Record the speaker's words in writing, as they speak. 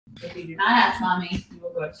If you do not ask mommy, you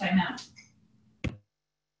will go to timeout.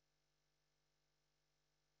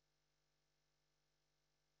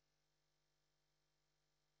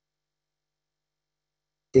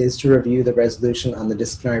 Is to review the resolution on the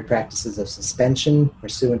disciplinary practices of suspension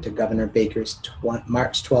pursuant to Governor Baker's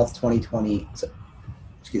March 12th, 2020,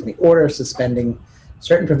 order suspending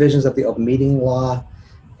certain provisions of the open meeting law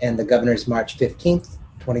and the Governor's March 15th,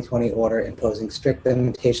 2020 order imposing strict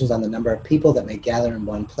limitations on the number of people that may gather in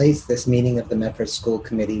one place. This meeting of the Medford School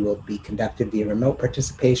Committee will be conducted via remote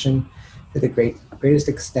participation to the greatest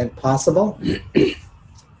extent possible.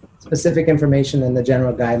 Specific information and the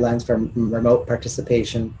general guidelines for remote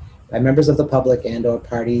participation by members of the public and or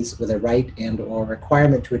parties with a right and or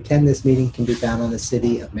requirement to attend this meeting can be found on the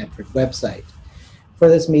City of Medford website. For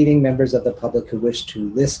this meeting, members of the public who wish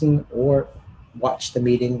to listen or watch the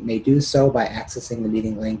meeting may do so by accessing the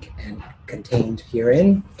meeting link and contained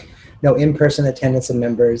herein. No in-person attendance of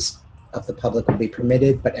members of the public will be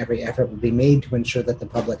permitted, but every effort will be made to ensure that the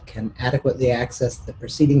public can adequately access the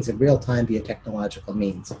proceedings in real time via technological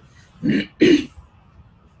means. In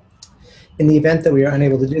the event that we are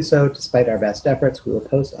unable to do so, despite our best efforts, we will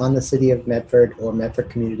post on the City of Medford or Medford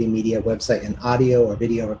Community Media website an audio or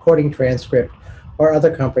video recording transcript or other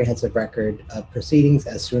comprehensive record of proceedings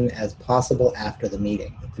as soon as possible after the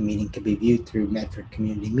meeting. The meeting can be viewed through Medford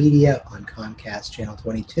Community Media on Comcast Channel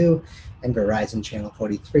 22 and Verizon Channel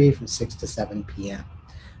 43 from 6 to 7 p.m.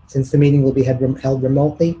 Since the meeting will be held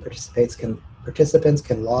remotely, participants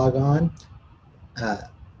can log on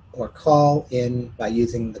or call in by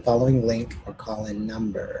using the following link or call-in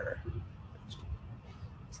number.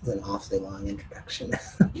 This is an awfully long introduction.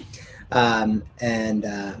 I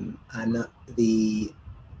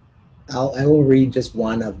will read just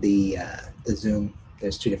one of the Zoom.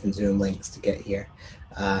 There's two different Zoom links to get here.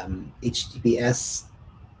 HTTPS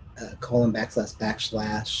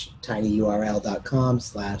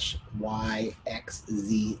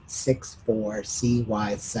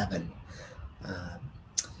tinyurl.com/yxz64cy7.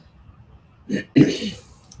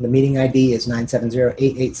 The meeting ID is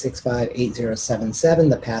 970-8865-8077.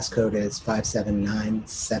 The passcode is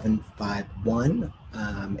 579751.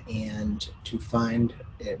 And to find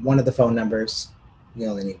one of the phone numbers, you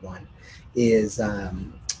only need one, is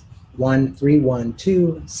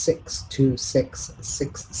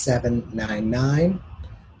 1-312-626-6799.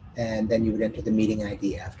 And then you would enter the meeting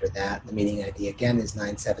ID after that. The meeting ID again is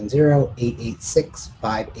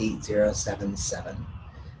 970-886-58077.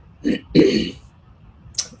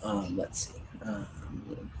 Let's see.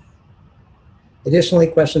 Additionally,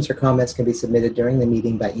 questions or comments can be submitted during the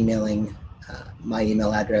meeting by emailing my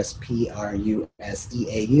email address,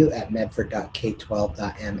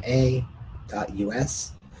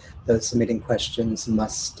 pruseau@medford.k12.ma.us. Those submitting questions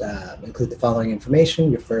must include the following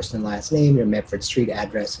information: your first and last name, your Medford Street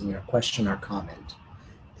address, and your question or comment.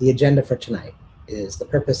 The agenda for tonight is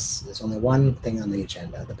there's only one thing on the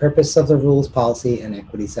agenda. The purpose of the Rules, Policy, and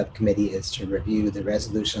Equity Subcommittee is to review the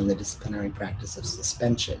resolution on the disciplinary practice of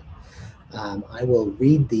suspension. I will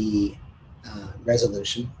read the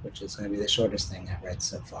resolution, which is going to be the shortest thing I've read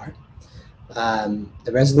so far.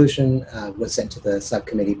 The resolution was sent to the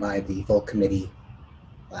subcommittee by the full committee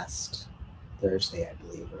last Thursday, I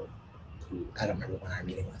believe, or I don't remember when our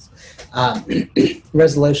meeting was.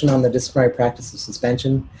 Resolution on the disciplinary practice of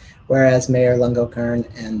suspension. Whereas Mayor Lungo-Karn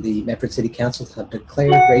and the Medford City Council have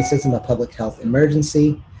declared racism a public health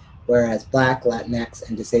emergency, whereas Black, Latinx,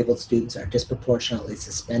 and disabled students are disproportionately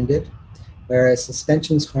suspended, whereas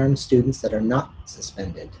suspensions harm students that are not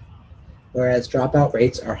suspended, whereas dropout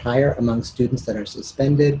rates are higher among students that are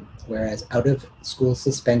suspended, whereas out-of-school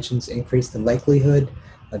suspensions increase the likelihood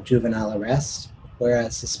of juvenile arrest,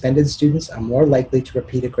 whereas suspended students are more likely to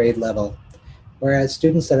repeat a grade level, whereas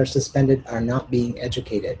students that are suspended are not being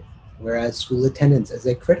educated, whereas school attendance is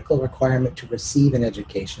a critical requirement to receive an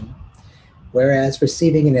education, whereas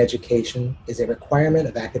receiving an education is a requirement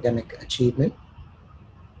of academic achievement,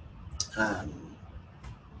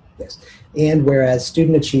 and whereas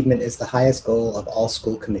student achievement is the highest goal of all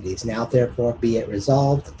school committees. Now therefore be it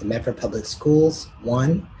resolved that the Medford Public Schools,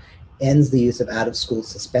 1, ends the use of out-of-school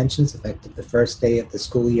suspensions effective the first day of the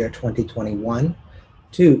school year 2021.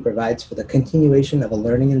 2, provides for the continuation of a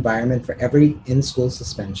learning environment for every in-school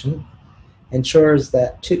suspension.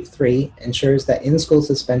 3, ensures that in-school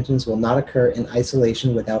suspensions will not occur in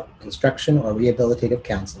isolation without instruction or rehabilitative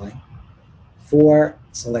counseling. 4,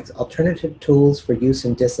 selects alternative tools for use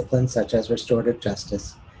in discipline such as restorative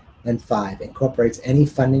justice. And 5, incorporates any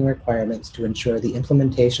funding requirements to ensure the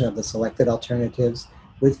implementation of the selected alternatives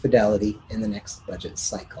with fidelity in the next budget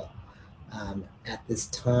cycle. At this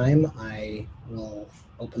time, I will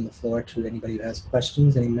open the floor to anybody who has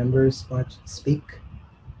questions. Any members want to speak?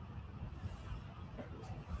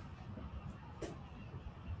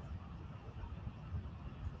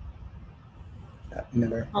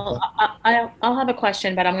 Member I'll have a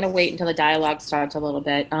question, but I'm going to wait until the dialogue starts a little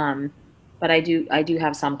bit. But I do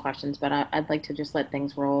have some questions, but I'd like to just let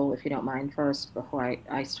things roll if you don't mind first before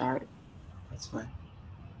I start. That's fine.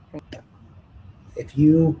 If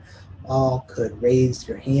you all could raise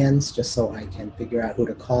your hands just so I can figure out who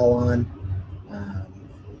to call on.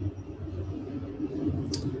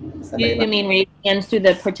 You mean raise hands through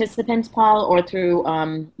the participants, Paul, or through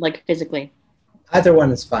like physically? Either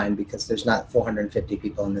one is fine because there's not 450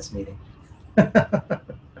 people in this meeting.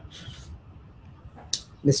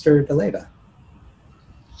 Mr. DeLeva.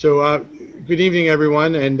 So good evening,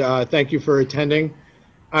 everyone, and thank you for attending.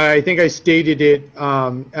 I think I stated it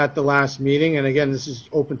at the last meeting, and again, this is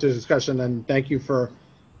open to discussion, and thank you for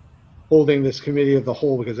holding this committee of the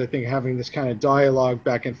whole, because I think having this kind of dialogue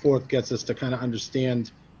back and forth gets us to kind of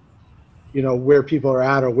understand, you know, where people are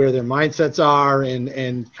at or where their mindsets are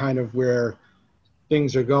and kind of where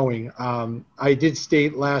things are going. I did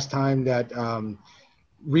state last time that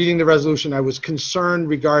reading the resolution, I was concerned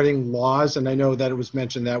regarding laws, and I know that it was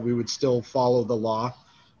mentioned that we would still follow the law.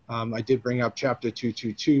 I did bring up Chapter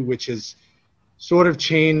 222, which has sort of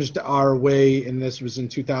changed our way, and this was in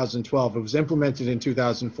 2012. It was implemented in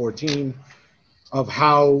 2014 of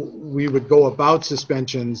how we would go about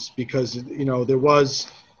suspensions because, you know, there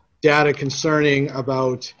was data concerning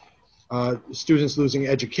about students losing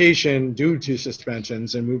education due to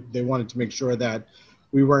suspensions, and they wanted to make sure that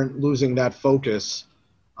we weren't losing that focus.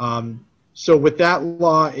 So with that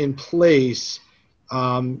law in place,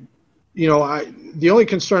 you know, the only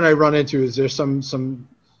concern I run into is there's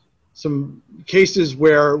some cases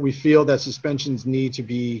where we feel that suspensions need to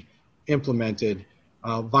be implemented.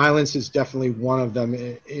 Violence is definitely one of them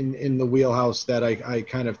in the wheelhouse that I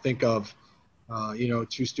kind of think of. You know,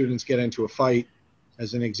 two students get into a fight,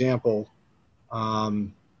 as an example.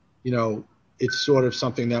 You know, it's sort of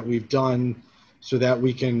something that we've done so that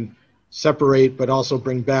we can separate, but also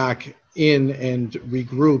bring back in and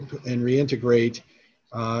regroup and reintegrate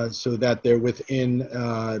so that they're within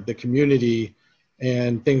the community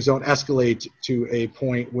and things don't escalate to a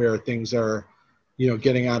point where things are, you know,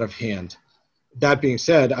 getting out of hand. That being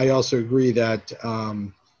said, I also agree that,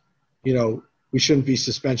 you know, we shouldn't be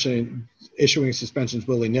issuing suspensions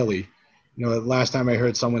willy-nilly. You know, last time I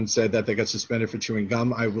heard someone said that they got suspended for chewing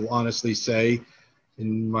gum, I will honestly say,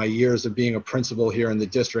 in my years of being a principal here in the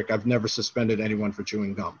district, I've never suspended anyone for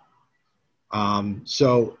chewing gum.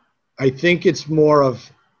 So I think it's more of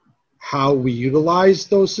how we utilize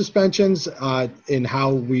those suspensions and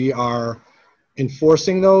how we are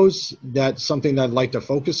enforcing those. That's something that I'd like to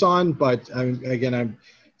focus on. But again,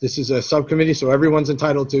 this is a subcommittee, so everyone's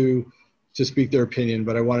entitled to speak their opinion.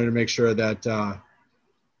 But I wanted to make sure that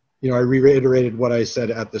you know, I reiterated what I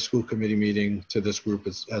said at the school committee meeting to this group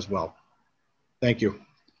as well. Thank you.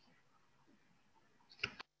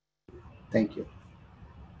 Thank you.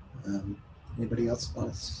 Anybody else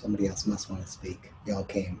want to? Somebody else must want to speak. Y'all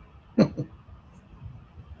came.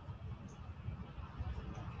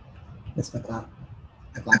 Ms. McLaughlin?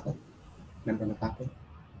 Member McLaughlin?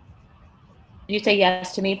 Did you say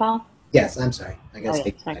yes to me, Paul? Yes, I'm sorry. I guess.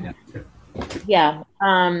 Yeah.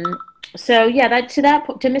 So yeah, to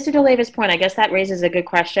Mr. DeLeva's point, I guess that raises a good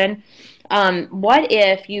question. What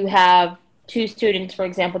if you have two students, for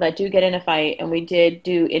example, that do get in a fight, and we did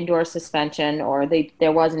do indoor suspension, or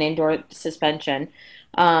there was an indoor suspension?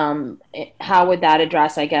 How would that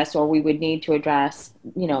address, I guess, or we would need to address,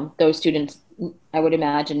 you know, those students, I would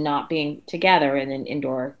imagine, not being together in an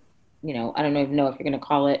indoor, you know, I don't even know if you're going to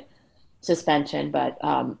call it suspension, but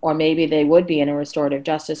or maybe they would be in a restorative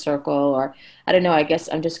justice circle, or I don't know. I guess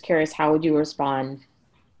I'm just curious, how would you respond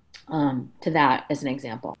to that as an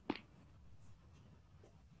example?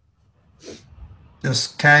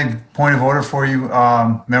 Just kind of point of order for you,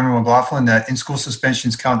 Member McLaughlin, that in-school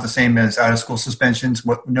suspensions count the same as out-of-school suspensions.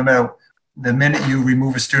 No matter the minute you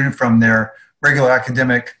remove a student from their regular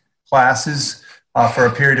academic classes for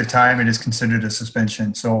a period of time, it is considered a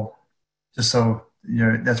suspension. So just so you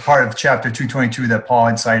know, that's part of Chapter 222 that Paul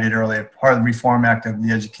had cited earlier, part of the Reform Act of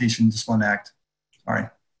the Education Discipline Act. All right.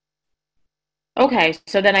 Okay,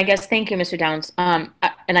 so then I guess, thank you, Mr. Downs. And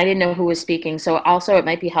I didn't know who was speaking, so also it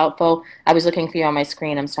might be helpful. I was looking for you on my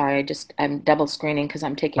screen. I'm sorry, I'm double screening because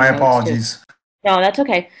I'm taking My notes apologies. too. No, that's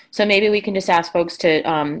okay. So maybe we can just ask folks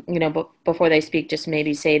to, you know, before they speak, just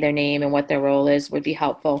maybe say their name and what their role is would be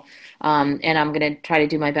helpful. And I'm going to try to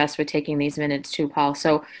do my best with taking these minutes too, Paul.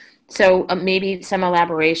 So maybe some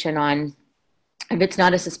elaboration on if it's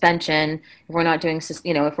not a suspension, if we're not doing,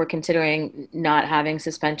 if we're considering not having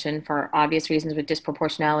suspension for obvious reasons with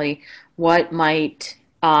disproportionality, what might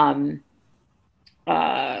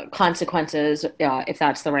consequences, if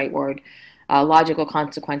that's the right word, logical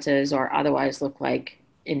consequences or otherwise look like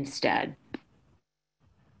instead?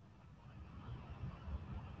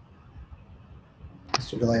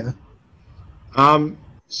 Mr. DeLeva?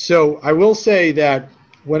 So I will say that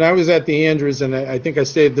when I was at the Andrews, and I think I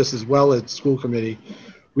stated this as well at school committee,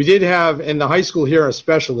 we did have, in the high school here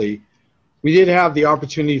especially, we did have the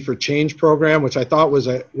Opportunity for Change program, which I thought was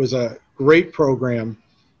a great program,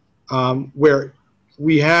 where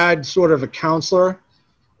we had sort of a counselor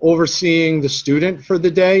overseeing the student for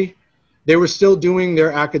the day. They were still doing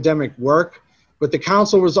their academic work, but the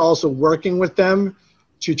counselor was also working with them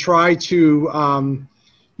to try to,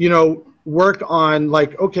 work on,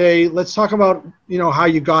 like, okay, let's talk about, how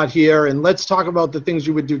you got here, and let's talk about the things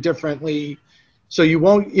you would do differently so you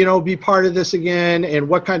won't, be part of this again, and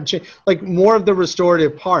what kind of change, like more of the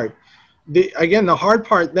restorative part. Again, the hard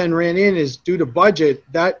part then ran in is due to budget,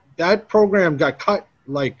 that program got cut,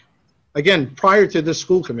 like, again, prior to the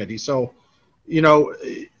school committee. So,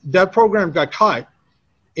 that program got cut.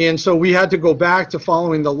 And so we had to go back to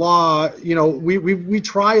following the law. We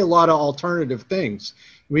try a lot of alternative things.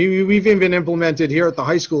 We've even implemented here at the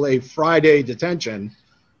high school a Friday detention,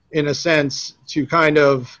 in a sense, to kind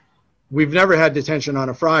of, we've never had detention on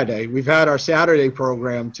a Friday. We've had our Saturday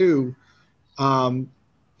program too.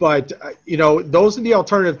 But those are the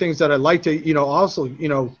alternative things that I'd like to, also,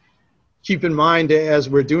 keep in mind as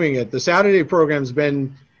we're doing it. The Saturday program's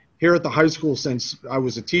been here at the high school since I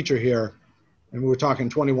was a teacher here, and we're talking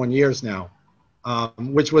 21 years now,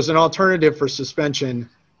 which was an alternative for suspension.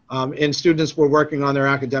 And students were working on their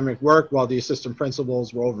academic work while the assistant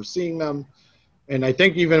principals were overseeing them. And I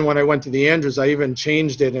think even when I went to the Andrews, I even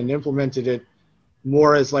changed it and implemented it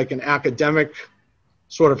more as like an academic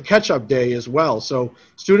sort of catch-up day as well. So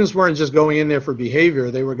students weren't just going in there for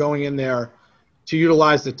behavior, they were going in there to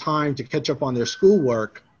utilize the time to catch up on their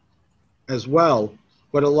schoolwork as well.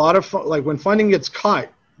 But a lot of, like, when funding gets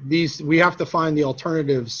cut, we have to find the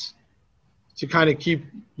alternatives to kind of keep,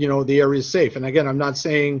 the areas safe. And again, I'm not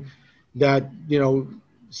saying that,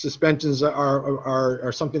 suspensions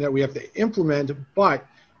are something that we have to implement, but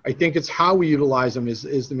I think it's how we utilize them is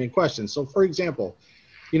the main question. So for example,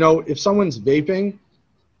 if someone's vaping,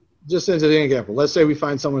 just as an example, let's say we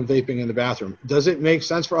find someone vaping in the bathroom. Does it make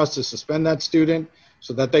sense for us to suspend that student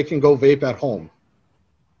so that they can go vape at home?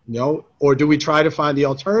 Or do we try to find the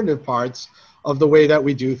alternative parts of the way that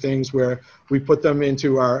we do things, where we put them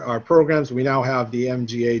into our programs? We now have the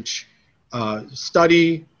MGH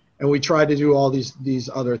study, and we try to do all these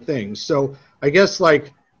other things. So I guess,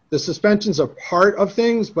 like, the suspensions are part of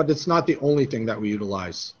things, but it's not the only thing that we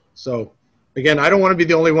utilize. So again, I don't want to be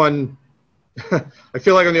the only one. I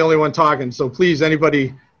feel like I'm the only one talking. So please,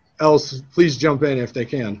 anybody else, please jump in if they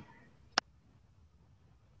can.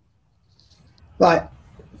 But,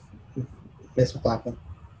 Ms. McLaughlin.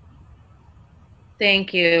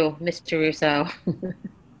 Thank you, Mr. Russo.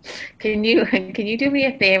 Can you do me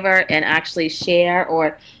a favor and actually share,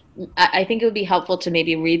 or I think it would be helpful to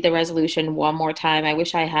maybe read the resolution one more time. I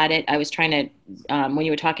wish I had it. I was trying to, when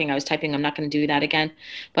you were talking, I was typing. I'm not going to do that again.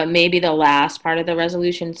 But maybe the last part of the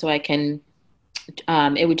resolution, so I can,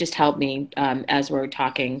 it would just help me as we're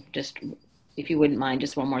talking. Just, if you wouldn't mind,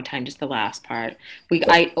 just one more time, just the last part.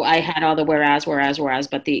 I had all the whereas,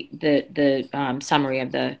 but the summary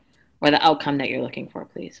of the, or the outcome that you're looking for,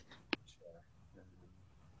 please.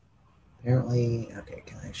 Apparently, okay,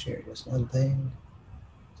 can I share just one thing?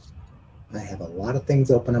 I have a lot of things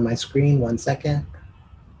open on my screen. 1 second.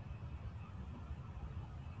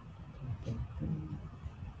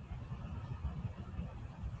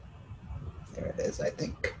 There it is, I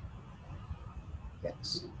think.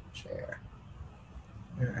 Yes, share.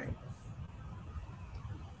 All right.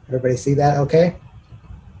 Everybody see that okay?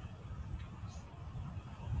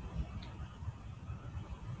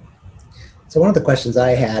 So one of the questions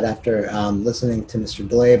I had after listening to Mr.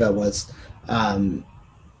 DeLeva was,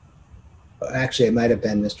 actually it might have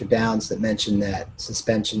been Mr. Downs that mentioned that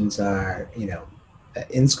suspensions are,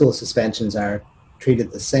 in-school suspensions are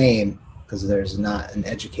treated the same because there's not an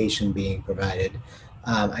education being provided.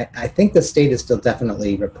 I think the state is still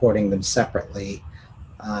definitely reporting them separately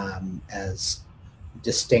as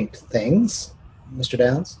distinct things. Mr.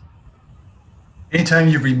 Downs? Anytime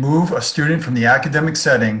you remove a student from the academic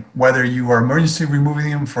setting, whether you are emergency removing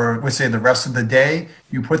them for, let's say, the rest of the day,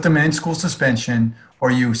 you put them in school suspension,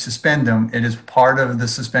 or you suspend them, it is part of the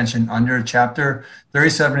suspension under Chapter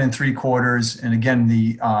 37 3/4. And again,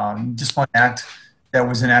 the Discipline Act that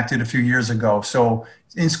was enacted a few years ago. So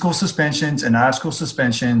in-school suspensions and out-of-school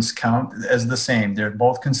suspensions count as the same. They're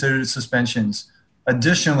both considered suspensions.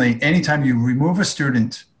 Additionally, anytime you remove a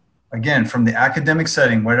student, again, from the academic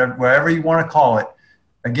setting, wherever you want to call it,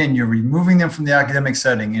 again, you're removing them from the academic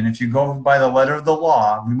setting. And if you go by the letter of the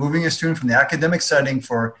law, removing a student from the academic setting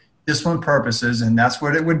for discipline purposes, and that's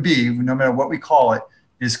what it would be, no matter what we call it,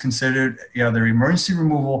 is considered either emergency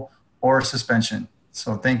removal or suspension.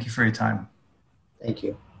 So thank you for your time. Thank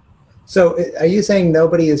you. So are you saying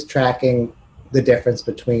nobody is tracking the difference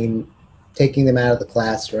between taking them out of the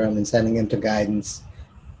classroom and sending them to guidance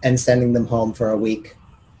and sending them home for a week?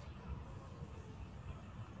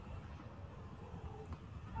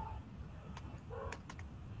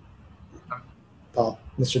 Paul,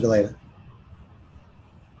 Mr. DeLeva.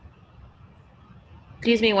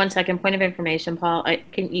 Excuse me 1 second. Point of information, Paul.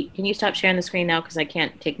 Can you stop sharing the screen now, because I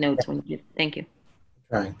can't take notes when you. Thank you.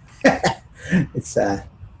 Trying. It's there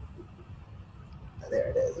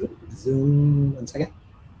it is. Zoom. 1 second.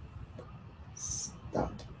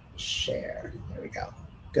 Stop share. There we go.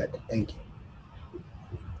 Good. Thank you.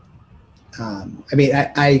 I mean,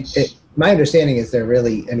 my understanding is they're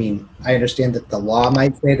really. I mean, I understand that the law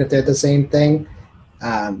might say that they're the same thing,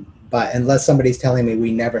 but unless somebody's telling me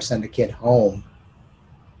we never send a kid home,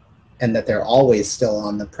 and that they're always still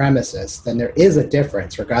on the premises, then there is a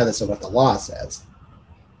difference regardless of what the law says.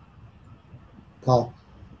 Paul?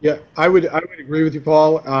 Yeah, I would agree with you,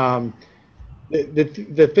 Paul.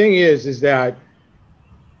 The thing is that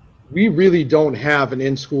we really don't have an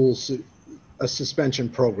in-school suspension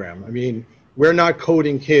program. I mean, we're not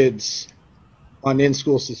coding kids on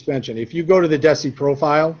in-school suspension. If you go to the DESE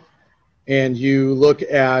profile and you look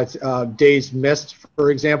at days missed, for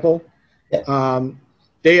example, Yeah.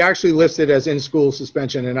 they actually list it as in-school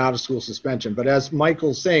suspension and out-of-school suspension. But as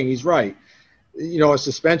Michael's saying, he's right. You know, a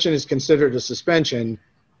suspension is considered a suspension,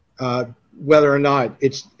 whether or not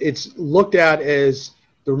it's looked at as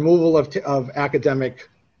the removal of academic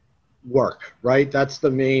work, right? That's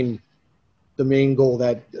the main goal,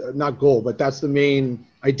 that not goal, but that's the main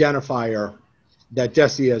identifier that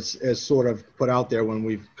DESE has sort of put out there when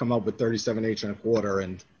we've come up with 37H and a quarter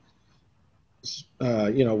and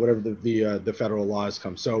you know, whatever the federal laws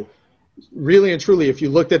come. So really and truly, if you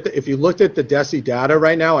looked at the DESE data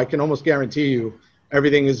right now, I can almost guarantee you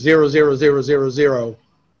everything is 0,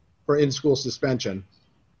 for in-school suspension,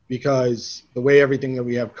 because the way everything that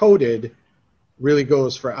we have coded really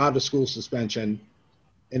goes for out-of-school suspension.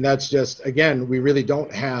 And that's just, again, we really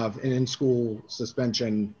don't have an in-school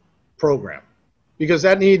suspension program because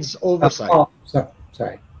that needs oversight. Oh,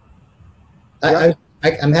 sorry.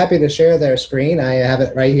 I'm happy to share their screen. I have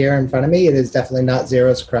it right here in front of me. It is definitely not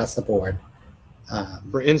zeros across the board.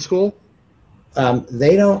 For in-school?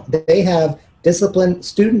 They have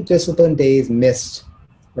student discipline days missed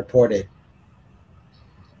reported.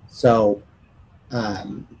 So,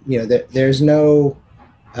 you know, there's no,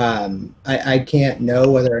 I can't know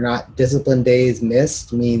whether or not discipline days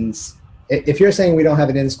missed means, if you're saying we don't have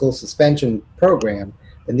an in-school suspension program,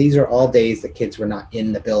 then these are all days that kids were not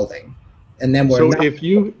in the building. And then we're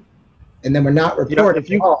not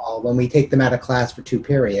reporting at all when we take them out of class for 2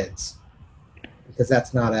 periods, because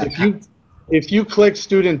that's not a. If you click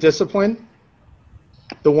student discipline,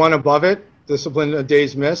 the one above it, discipline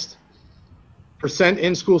days missed, percent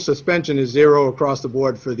in-school suspension is 0 across the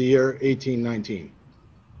board for the year 18-19.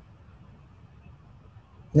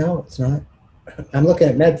 No, it's not. I'm looking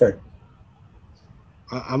at Medford.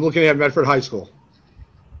 I'm looking at Medford High School.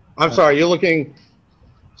 I'm sorry, you're looking.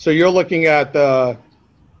 So you're looking at the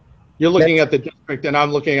district, and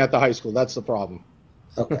I'm looking at the high school. That's the problem.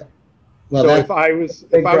 Okay. Well, so if I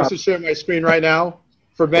was to share my screen right now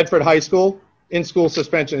for Medford High School, in-school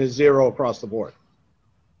suspension is 0 across the board.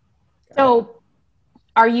 So,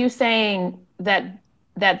 are you saying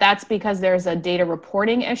that's because there's a data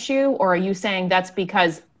reporting issue, or are you saying that's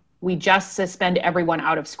because we just suspend everyone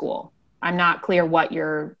out of school? I'm not clear what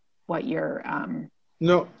your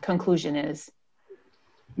conclusion is.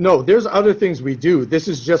 No, there's other things we do. This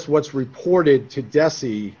is just what's reported to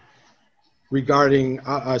DESE regarding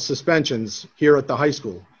suspensions here at the high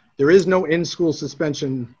school. There is no in-school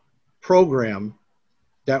suspension program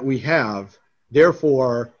that we have.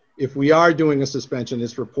 Therefore, if we are doing a suspension,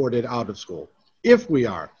 it's reported out of school. If we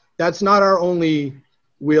are. That's not our only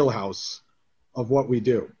wheelhouse of what we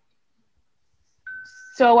do.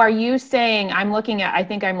 So are you saying, I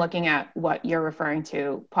think I'm looking at what you're referring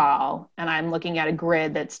to, Paul, and I'm looking at a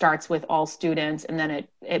grid that starts with all students, and then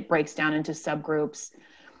it breaks down into subgroups.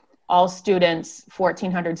 All students,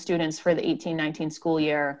 1,400 students for the 18-19 school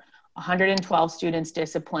year, 112 students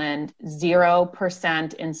disciplined,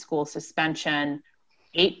 0% in school suspension,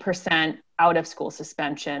 8% out of school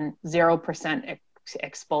suspension, 0%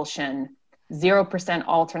 expulsion, 0%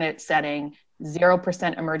 alternate setting,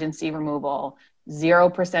 0% emergency removal,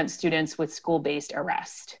 0% students with school-based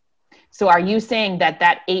arrest. So are you saying that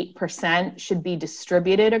that 8% should be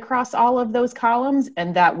distributed across all of those columns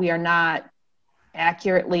and that we are not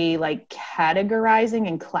accurately like categorizing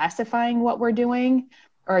and classifying what we're doing?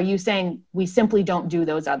 Or are you saying we simply don't do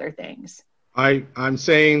those other things? I'm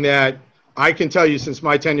saying that I can tell you since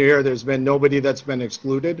my tenure here, there's been nobody that's been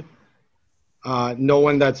excluded. No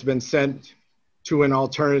one that's been sent to an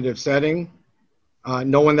alternative setting.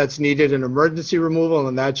 No one that's needed an emergency removal,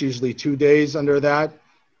 and that's usually 2 days under that.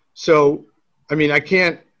 So, I mean, I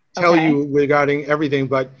can't tell you regarding everything,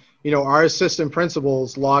 but, you know, our assistant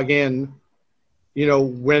principals log in, you know,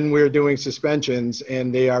 when we're doing suspensions,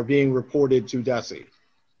 and they are being reported to DESE.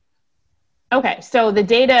 Okay, so the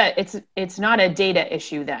data, it's not a data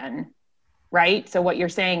issue then, right? So what you're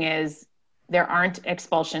saying is there aren't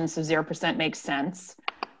expulsions, so 0% makes sense.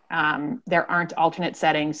 There aren't alternate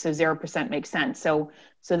settings, so 0% makes sense. So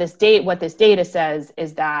what this data says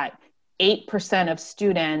is that 8% of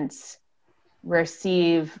students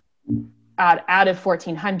receive out of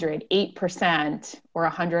 1,400, 8% or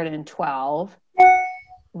 112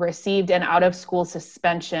 received an out of school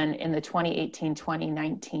suspension in the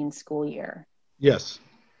 2018-2019 school year. Yes.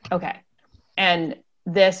 Okay. And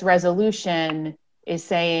this resolution is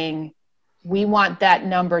saying we want that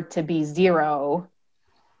number to be 0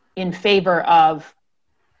 in favor of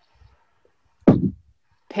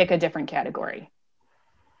pick a different category.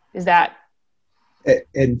 Is that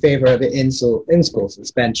In favor of in-school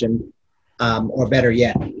suspension, or better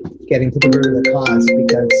yet, getting to the root of the cause,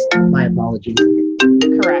 because my apologies.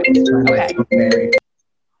 correct? Okay.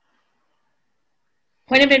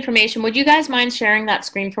 Point of information, would you guys mind sharing that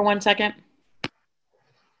screen for 1 second?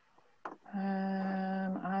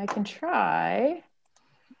 I can try.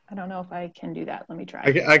 I don't know if I can do that. Let me try.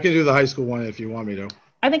 I can do the high school one if you want me to.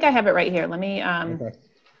 I think I have it right here. Let me, Okay.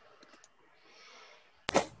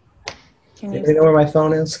 can You know where my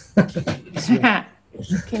phone is?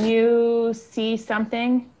 can you see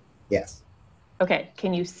something? Yes. Okay,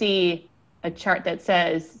 can you see a chart that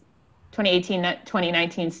says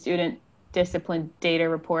 2018-2019 student discipline data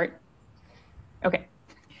report? Okay.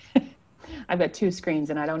 I've got 2 screens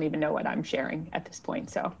and I don't even know what I'm sharing at this point.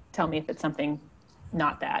 So tell me if it's something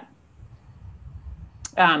not that.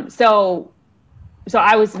 So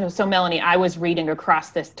Melanie, I was reading across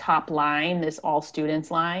this top line, this all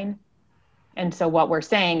students line. And so what we're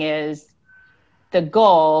saying is the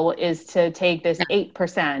goal is to take this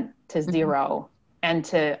 8% to 0 and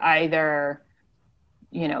to either,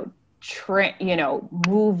 move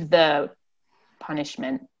the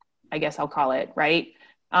punishment, I guess I'll call it, right?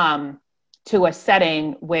 To a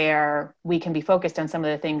setting where we can be focused on some of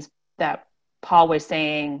the things that Paul was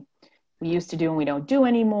saying we used to do and we don't do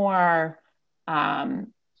anymore,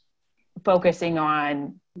 focusing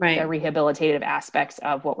on the rehabilitative aspects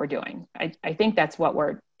of what we're doing. I think that's what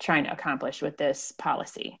we're trying to accomplish with this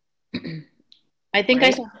policy. I think I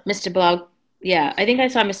saw Mr. Blau. Yeah, I think I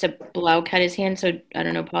saw Mr. Blau cut his hand. So I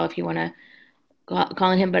don't know, Paul, if you want to call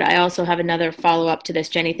on him, but I also have another follow-up to this.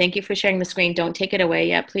 Jenny, thank you for sharing the screen. Don't take it away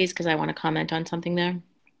yet, please, because I want to comment on something there.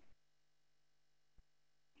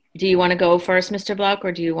 Do you want to go first, Mr. Blau,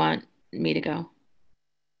 or do you want me to go?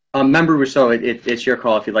 Member Rousseau, it's your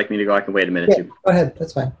call. If you'd like me to go, I can wait a minute. Yeah, go ahead.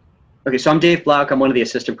 That's fine. Okay, so I'm Dave Blauk. I'm one of the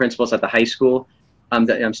assistant principals at the high school.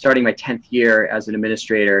 I'm starting my 10th year as an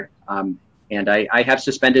administrator, and I have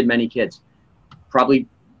suspended many kids, probably,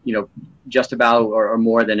 just about or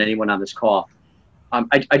more than anyone on this call.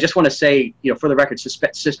 I just want to say, for the record,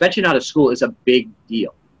 suspension out of school is a big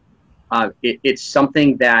deal. It's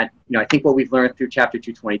something that, I think what we've learned through Chapter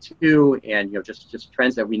 222 and, just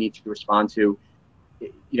trends that we need to respond to,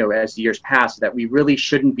 as the years pass, that we really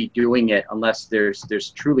shouldn't be doing it unless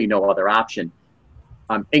there's truly no other option.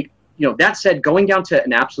 That said, going down to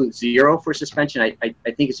an absolute 0 for suspension,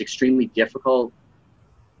 I think is extremely difficult,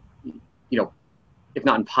 if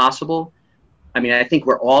not impossible. I mean, I think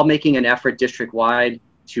we're all making an effort district-wide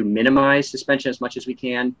to minimize suspension as much as we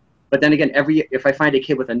can. But then again, if I find a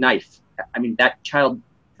kid with a knife, I mean, that child,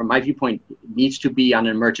 from my viewpoint, needs to be on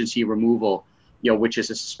an emergency removal, which is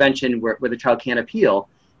a suspension where the child can't appeal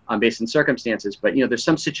based on circumstances. But, there's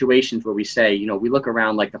some situations where we say, we look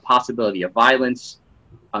around like the possibility of violence,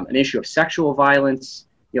 an issue of sexual violence,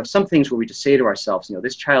 some things where we just say to ourselves,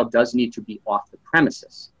 this child does need to be off the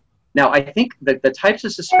premises. Now, I think that the types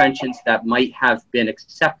of suspensions that might have been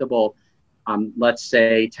acceptable, let's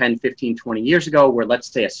say 10, 15, 20 years ago, where let's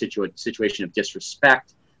say a situation of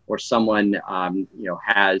disrespect or someone,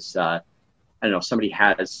 has I don't know, somebody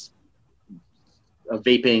has a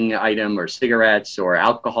vaping item or cigarettes or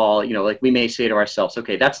alcohol, you know, like we may say to ourselves,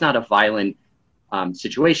 okay, that's not a violent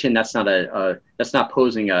situation. That's not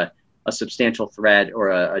posing a substantial threat or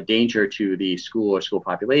a danger to the school or school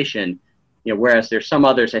population. You know, whereas there's some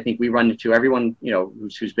others, I think we run into, everyone, you know,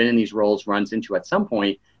 who's been in these roles runs into at some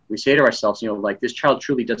point. We say to ourselves, you know, like, this child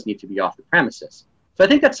truly does need to be off the premises. So I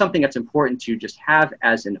think that's something that's important to just have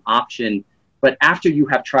as an option. But after you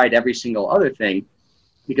have tried every single other thing,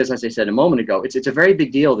 because as I said a moment ago, it's a very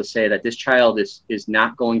big deal to say that this child is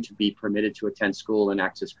not going to be permitted to attend school and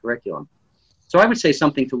access curriculum. So I would say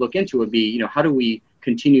something to look into would be, you know, how do we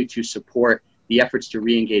continue to support the efforts to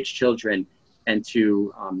re-engage children and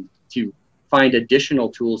to find additional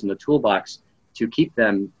tools in the toolbox to keep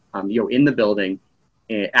them, you know, in the building,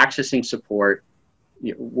 accessing support,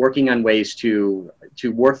 you know, working on ways to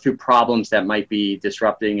work through problems that might be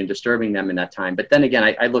disrupting and disturbing them in that time. But then again,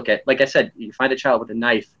 I look at, like I said, you find a child with a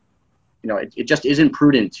knife, you know, it just isn't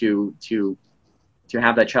prudent to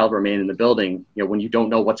have that child remain in the building, you know, when you don't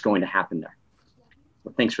know what's going to happen there.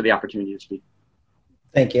 So thanks for the opportunity to speak.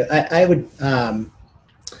 Thank you. I would,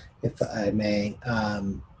 if I may,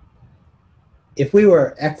 if we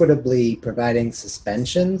were equitably providing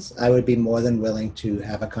suspensions, I would be more than willing to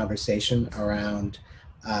have a conversation around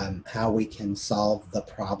how we can solve the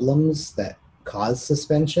problems that cause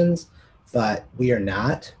suspensions, but we are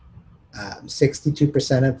not.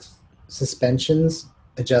 62% of suspensions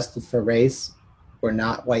adjusted for race were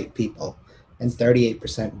not white people, and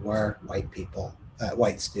 38% were white people,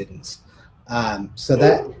 white students. So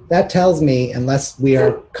that tells me, unless we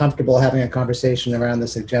are comfortable having a conversation around the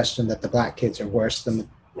suggestion that the black kids are worse than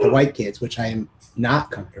the white kids, which I am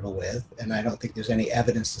not comfortable with, and I don't think there's any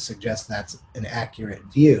evidence to suggest that's an accurate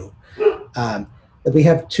view, that we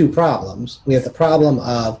have two problems. We have the problem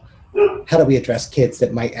of how do we address kids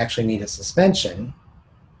that might actually need a suspension,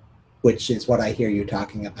 which is what I hear you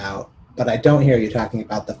talking about, but I don't hear you talking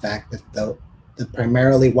about the fact that the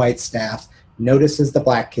primarily white staff notices the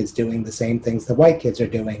black kids doing the same things the white kids are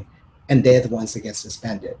doing, and they're the ones that get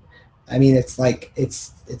suspended. I mean, it's like,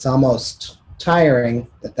 it's almost tiring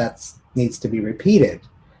that needs to be repeated.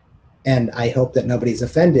 And I hope that nobody's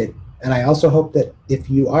offended. And I also hope that if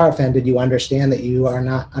you are offended, you understand that you are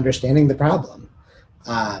not understanding the problem.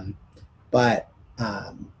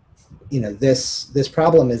 You know, this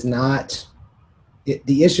problem is not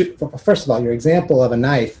the issue. First of all, your example of a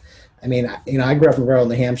knife, I mean, you know, I grew up in rural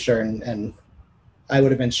New Hampshire, and I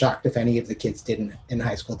would have been shocked if any of the kids in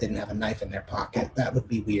high school didn't have a knife in their pocket. That would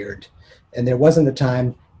be weird. And there wasn't a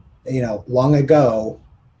time, you know, long ago,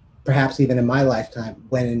 perhaps even in my lifetime,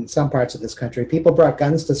 when in some parts of this country, people brought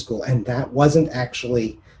guns to school, and that wasn't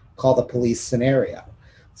actually called a police scenario.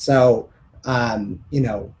 So, you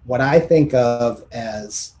know, what I think of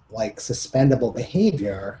as like suspendable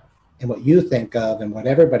behavior and what you think of and what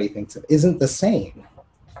everybody thinks of isn't the same.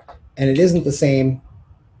 And it isn't the same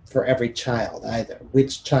for every child either.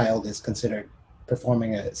 Which child is considered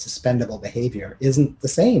performing a suspendable behavior isn't the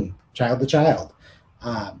same child to child.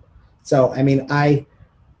 So, I mean,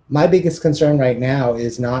 my biggest concern right now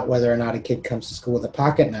is not whether or not a kid comes to school with a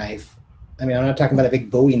pocket knife. I mean, I'm not talking about a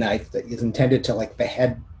big Bowie knife that is intended to like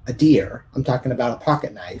behead a deer. I'm talking about a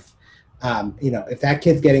pocket knife. You know, if that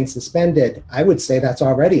kid's getting suspended, I would say that's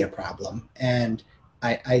already a problem. And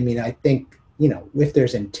I mean, I think, you know, if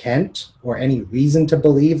there's intent or any reason to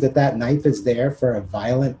believe that that knife is there for a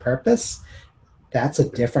violent purpose, that's a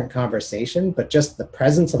different conversation. But just the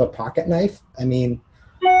presence of a pocket knife, I mean,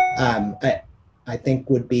 I think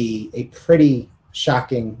would be a pretty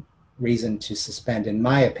shocking reason to suspend, in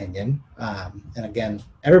my opinion. And again,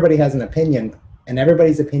 everybody has an opinion, and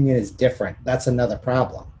everybody's opinion is different. That's another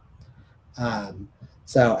problem.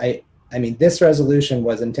 So I mean, this resolution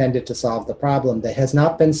was intended to solve the problem that has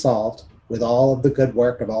not been solved with all of the good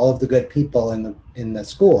work of all of the good people in the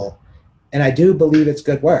school. And I do believe it's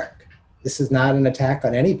good work. This is not an attack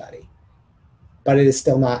on anybody, but it is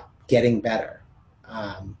still not getting better.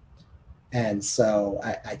 And so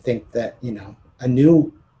I think that, you know,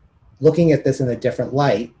 looking at this in a different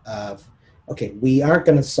light of, okay, we aren't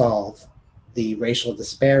going to solve the racial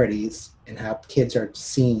disparities in how kids are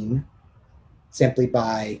seen simply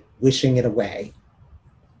by wishing it away.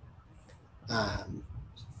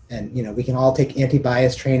 And, you know, we can all take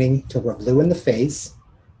anti-bias training till we're blue in the face,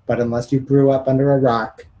 but unless you grew up under a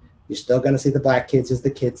rock, you're still going to see the black kids as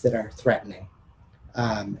the kids that are threatening.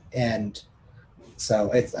 And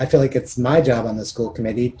so I feel like it's my job on the school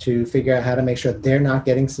committee to figure out how to make sure they're not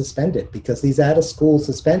getting suspended, because these out-of-school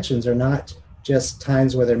suspensions are not just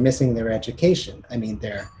times where they're missing their education. I mean,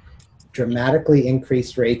 they're dramatically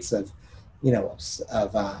increased rates of, you know,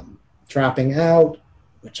 of dropping out,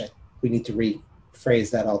 which we need to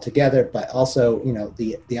rephrase that altogether, but also,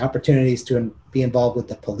 the opportunities to be involved with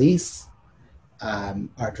the police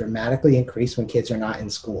are dramatically increased when kids are not in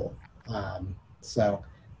school. So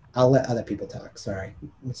I'll let other people talk. Sorry,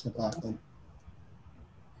 Ms. McLaughlin.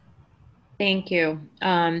 Thank you.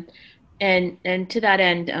 And to that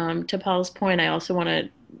end, to Paul's point, I also want to,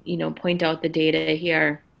 point out the data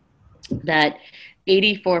here that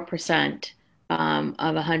 84%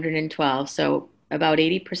 of 112, so about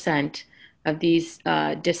 80% of these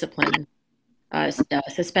discipline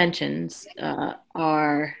suspensions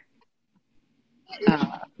are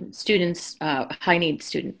students, high need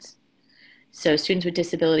students. So students with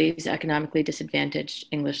disabilities, economically disadvantaged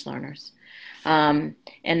English learners. And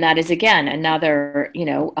that is, again, another,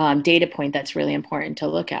 data point that's really important to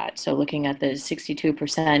look at. So looking at the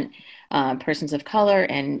 62% persons of color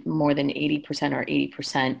and more than 80% or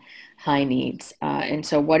 80% high needs. And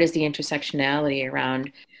so what is the intersectionality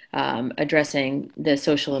around addressing the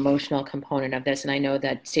social emotional component of this? And I know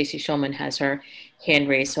that Stacy Schulman has her hand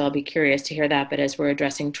raised, so I'll be curious to hear that. But as we're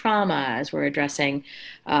addressing trauma, as we're addressing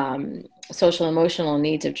social emotional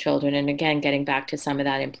needs of children, and again, getting back to some of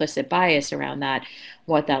that implicit bias around that,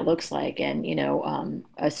 what that looks like. And,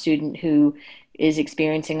 a student who is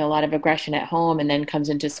experiencing a lot of aggression at home and then comes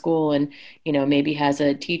into school and, maybe has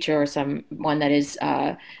a teacher or someone that is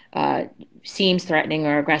seems threatening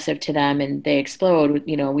or aggressive to them and they explode,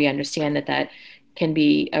 we understand that can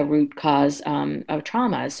be a root cause of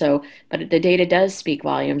trauma. So, but the data does speak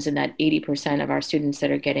volumes in that 80% of our students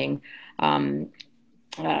that are getting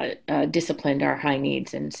disciplined are high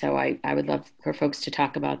needs. And so I would love for folks to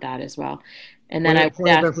talk about that as well. And then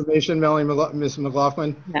point of information, Ms.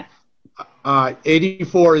 McLaughlin. Yeah.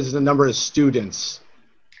 84 is the number of students.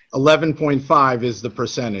 11.5 is the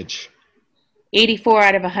percentage. 84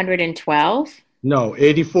 out of 112? No,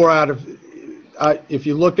 84 out of, if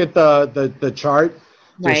you look at the chart,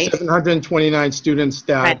 there's Right. 729 students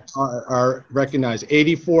that Right. are recognized.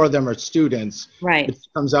 84 of them are students. Right. It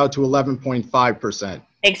comes out to 11.5%.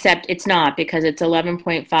 Except it's not, because it's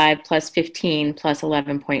 11.5 plus 15 plus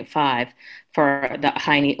 11.5 for the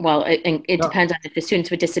high need. Well, it depends on if the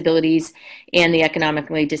students with disabilities and the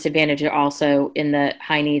economically disadvantaged are also in the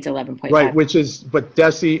high needs 11.5. Right, which is, but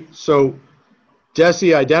DESE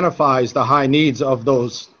identifies the high needs of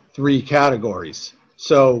those three categories.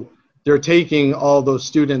 So they're taking all those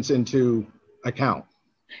students into account.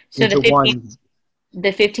 So into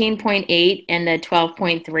the 15.8 and the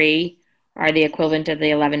 12.3 are the equivalent of the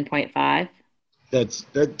 11.5? That's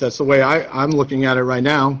the way I'm looking at it right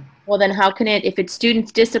now. Well, then how can it, if it's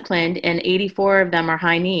students disciplined and 84 of them are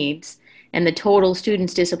high needs and the total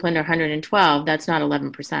students disciplined are 112, that's not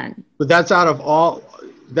 11%. But that's out of all,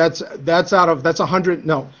 that's 100,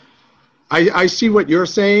 no. I see what you're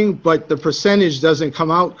saying, but the percentage doesn't come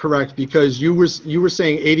out correct because you were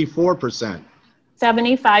saying 84%.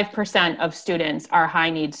 75% of students are high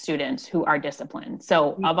need students who are disciplined.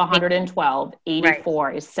 So of 112, 84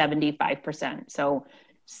 right. is 75%. So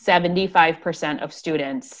 75% of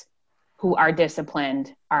students who are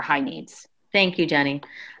disciplined are high needs. Thank you, Jenny.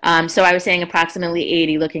 So I was saying approximately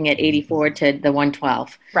 80, looking at 84 to the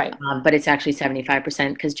 112. Right. But it's actually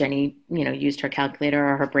 75% because Jenny, used her calculator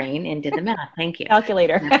or her brain and did the math. Thank you.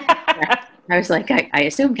 Calculator. Yeah. I was like, I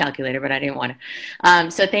assumed calculator, but I didn't want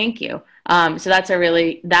to. So thank you. So that's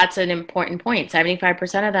an important point.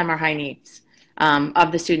 75% of them are high needs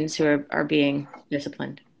of the students who are being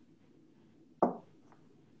disciplined.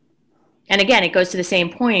 And again, it goes to the same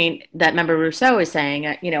point that Member Rousseau is saying,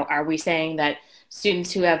 are we saying that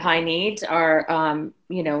students who have high needs are,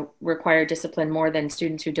 require discipline more than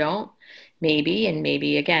students who don't? Maybe, and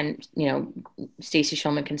maybe again, Stacy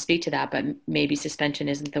Schulman can speak to that, but maybe suspension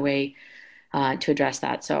isn't the way to address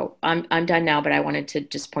that. So I'm done now, but I wanted to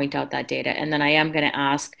just point out that data. And then I am going to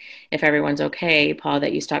ask if everyone's okay, Paul,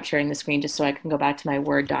 that you stop sharing the screen just so I can go back to my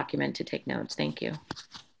Word document to take notes. Thank you.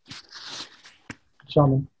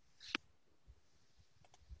 Schulman.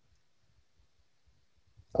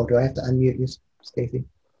 Oh, do I have to unmute you, Stacy?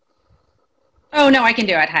 Oh, no, I can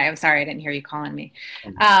do it. Hi, I'm sorry. I didn't hear you calling me.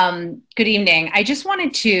 Good evening. I just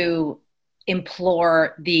wanted to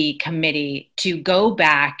implore the committee to go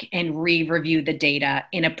back and re-review the data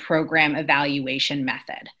in a program evaluation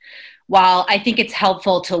method. While I think it's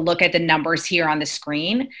helpful to look at the numbers here on the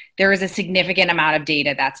screen, there is a significant amount of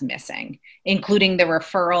data that's missing, including the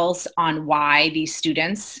referrals on why these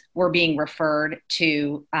students were being referred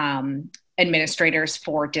to administrators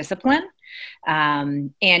for discipline.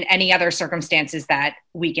 and any other circumstances that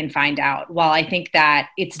we can find out. While I think that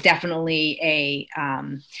it's definitely a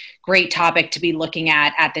great topic to be looking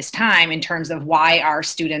at this time in terms of why are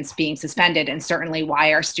students being suspended, and certainly why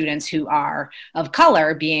are students who are of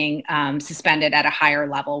color being suspended at a higher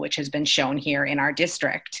level, which has been shown here in our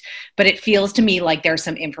district. But it feels to me like there's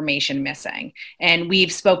some information missing. And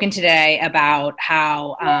we've spoken today about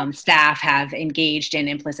how staff have engaged in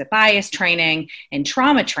implicit bias training and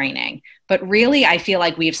trauma training. But really, I feel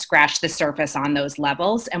like we've scratched the surface on those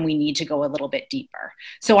levels, and we need to go a little bit deeper.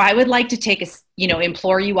 So I would like to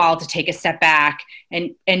implore you all to take a step back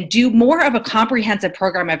and do more of a comprehensive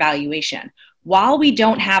program evaluation. While we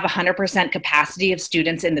don't have 100% capacity of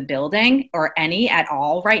students in the building, or any at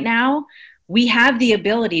all right now, we have the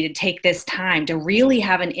ability to take this time to really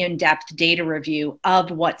have an in-depth data review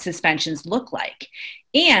of what suspensions look like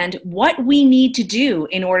and what we need to do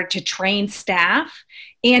in order to train staff.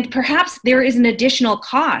 And perhaps there is an additional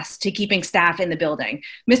cost to keeping staff in the building.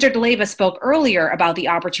 Mr. DeLeva spoke earlier about the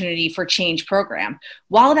opportunity for change program.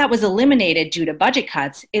 While that was eliminated due to budget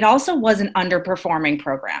cuts, it also was an underperforming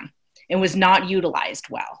program and was not utilized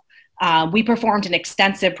well. We performed an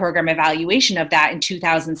extensive program evaluation of that in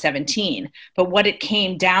 2017, but what it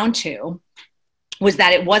came down to was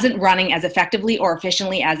that it wasn't running as effectively or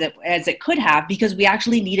efficiently as it could have, because we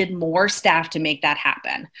actually needed more staff to make that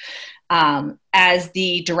happen. As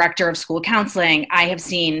the director of school counseling, I have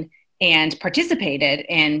seen and participated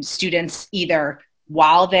in students either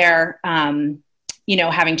while they're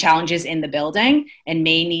having challenges in the building and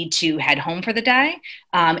may need to head home for the day,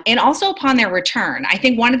 and also upon their return. I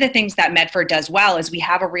think one of the things that Medford does well is we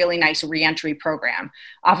have a really nice reentry program.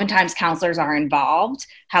 Oftentimes counselors are involved.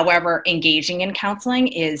 However, engaging in counseling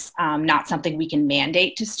is not something we can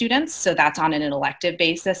mandate to students, so that's on an elective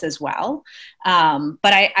basis as well.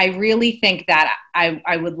 But I really think that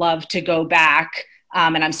I would love to go back,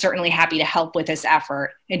 and I'm certainly happy to help with this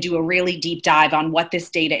effort and do a really deep dive on what this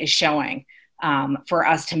data is showing for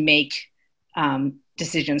us to make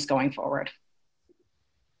decisions going forward.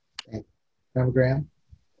 Okay. Member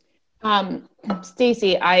Graham?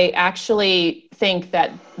 Stacy, I actually think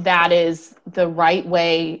that is the right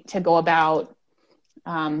way to go about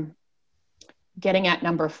getting at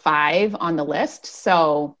number 5 on the list.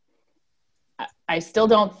 So I still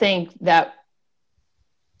don't think that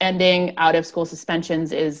ending out of school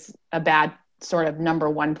suspensions is a bad sort of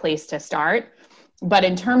number 1 place to start. But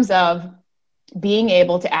in terms of being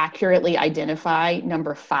able to accurately identify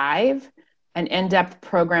number 5, an in-depth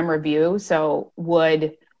program review, so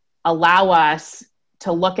would allow us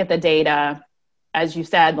to look at the data, as you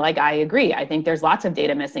said, like I agree, I think there's lots of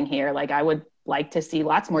data missing here. Like I would like to see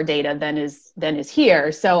lots more data than is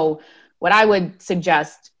here. So what I would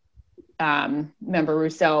suggest, Member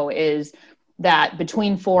Rousseau, is that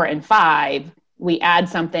between 4 and 5, we add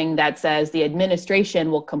something that says the administration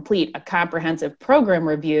will complete a comprehensive program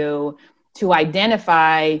review to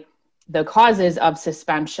identify the causes of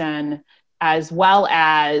suspension, as well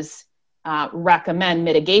as recommend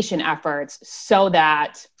mitigation efforts so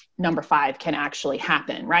that number 5 can actually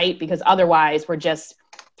happen, right? Because otherwise we're just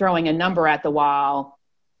throwing a number at the wall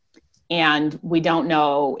and we don't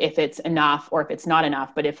know if it's enough or if it's not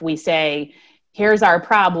enough. But if we say, here's our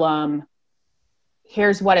problem,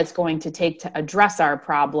 here's what it's going to take to address our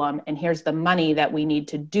problem, and here's the money that we need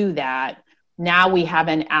to do that, now we have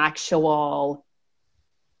an actual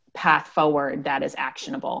path forward that is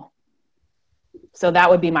actionable. So that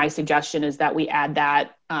would be my suggestion, is that we add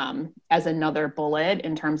that as another bullet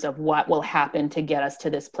in terms of what will happen to get us to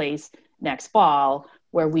this place next fall,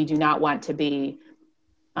 where we do not want to be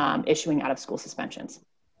issuing out of school suspensions.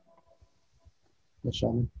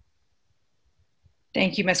 Michelle?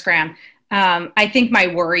 Thank you, Ms. Graham. I think my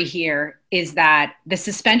worry here is that the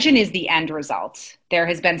suspension is the end result. There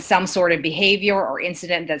has been some sort of behavior or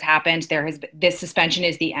incident that's happened. This suspension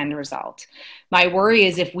is the end result. My worry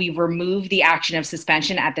is if we remove the action of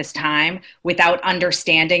suspension at this time without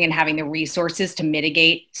understanding and having the resources to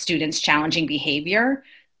mitigate students' challenging behavior,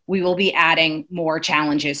 we will be adding more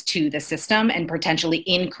challenges to the system and potentially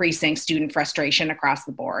increasing student frustration across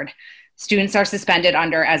the board. Students are suspended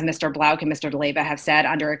under, as Mr. Blauk and Mr. DeLeva have said,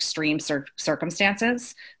 under extreme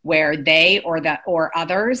circumstances where they or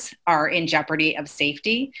others are in jeopardy of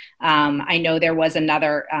safety. I know there was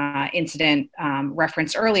another incident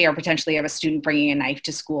referenced earlier, potentially of a student bringing a knife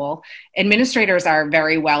to school. Administrators are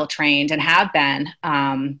very well trained and have been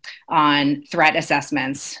on threat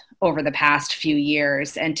assessments over the past few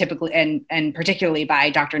years, and typically, and particularly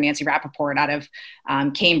by Dr. Nancy Rappaport out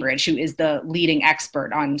of Cambridge, who is the leading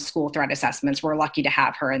expert on school threat assessments. We're lucky to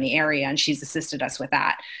have her in the area, and she's assisted us with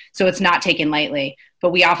that. So it's not taken lightly,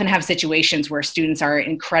 but we often have situations where students are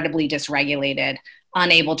incredibly dysregulated,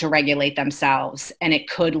 unable to regulate themselves, and it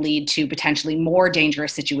could lead to potentially more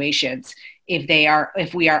dangerous situations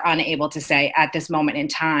if we are unable to say at this moment in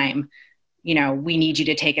time, you know, we need you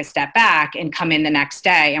to take a step back and come in the next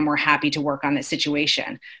day, and we're happy to work on this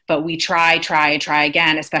situation. But we try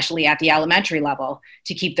again, especially at the elementary level,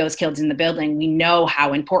 to keep those kids in the building. We know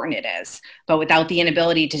how important it is, but without the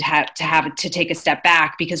inability to take a step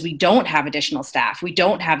back, because we don't have additional staff, we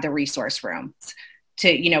don't have the resource rooms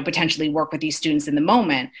to, you know, potentially work with these students in the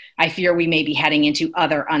moment, I fear we may be heading into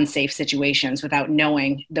other unsafe situations without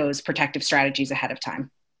knowing those protective strategies ahead of time.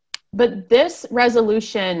 But this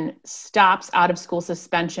resolution stops out of school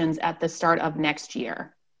suspensions at the start of next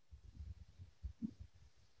year.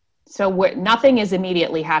 So nothing is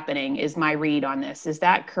immediately happening is my read on this. Is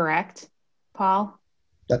that correct, Paul?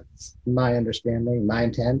 That's my understanding, my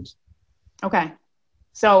intent. Okay.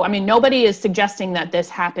 So, I mean, nobody is suggesting that this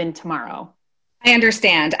happened tomorrow. I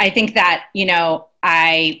understand. I think that, you know,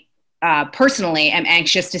 I personally am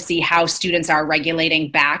anxious to see how students are regulating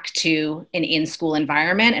back to an in-school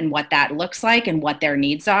environment and what that looks like and what their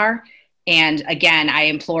needs are. And again, I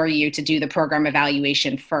implore you to do the program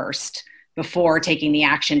evaluation first before taking the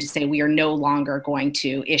action to say we are no longer going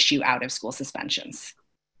to issue out of school suspensions.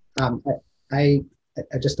 I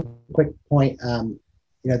just a quick point.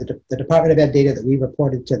 You know, the Department of Ed data that we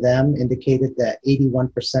reported to them indicated that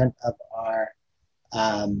 81% of our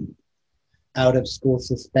out of school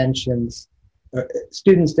suspensions, or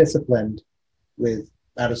students disciplined with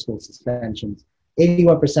out of school suspensions,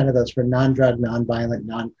 81% of those for non-drug, non-violent,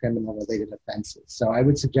 non-criminal related offenses. So I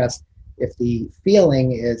would suggest if the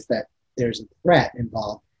feeling is that there's a threat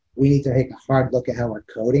involved, we need to take a hard look at how we're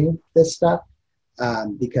coding this stuff,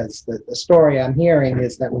 because the story I'm hearing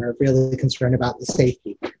is that we're really concerned about the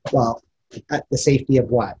safety. Well, the safety of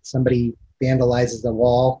what? Somebody vandalizes the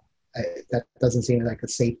wall? That doesn't seem like a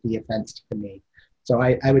safety offense to me. So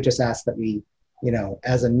I would just ask that we, you know,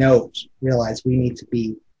 as a note, realize we need to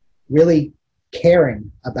be really caring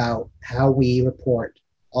about how we report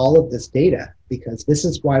all of this data, because this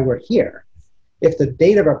is why we're here. If the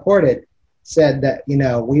data reported said that, you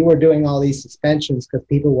know, we were doing all these suspensions because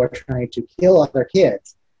people were trying to kill other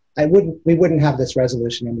kids, we wouldn't have this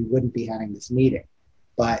resolution and we wouldn't be having this meeting.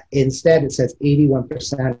 But instead, it says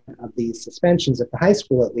 81% of these suspensions at the high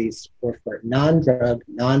school, at least, were for non-drug,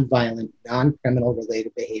 non-violent, non-criminal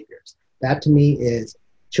related behaviors. That to me is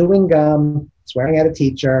chewing gum, swearing at a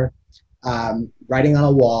teacher, writing on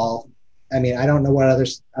a wall. I mean, I don't know what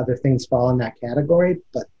other things fall in that category,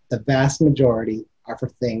 but the vast majority are for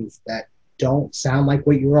things that don't sound like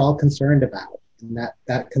what you're all concerned about, and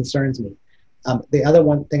that concerns me. The other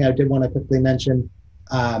one thing I did want to quickly mention,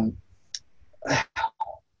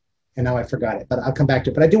 and now I forgot it, but I'll come back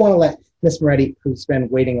to it. But I do want to let Ms. Moretti, who's been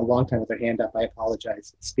waiting a long time with her hand up, I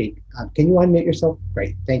apologize, speak. Can you unmute yourself?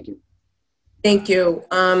 Great, thank you. Thank you.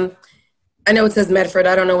 I know it says Medford.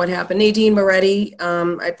 I don't know what happened. Nadine Moretti.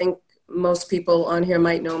 I think most people on here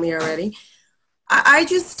might know me already. I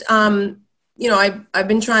just, you know, I've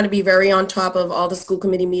been trying to be very on top of all the school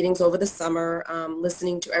committee meetings over the summer,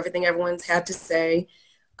 listening to everything everyone's had to say.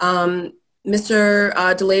 Mr.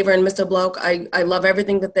 DeLaver and Mr. Bloke, I love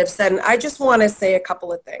everything that they've said. And I just want to say a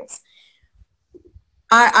couple of things.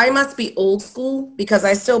 I must be old school because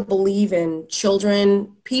I still believe in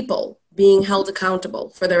children, people being held accountable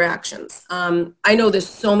for their actions. I know there's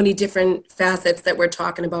so many different facets that we're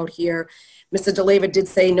talking about here. Mr. DeLaver did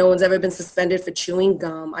say no one's ever been suspended for chewing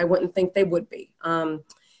gum. I wouldn't think they would be. I'm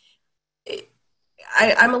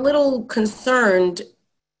a little concerned,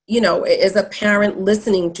 you know, as a parent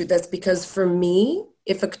listening to this, because for me,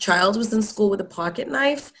 if a child was in school with a pocket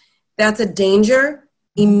knife, that's a danger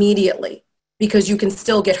immediately because you can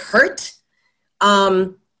still get hurt.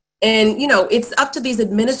 And, you know, it's up to these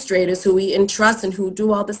administrators who we entrust and who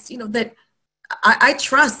do all this, you know, that I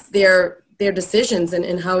trust their decisions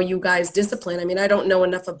and how you guys discipline. I mean, I don't know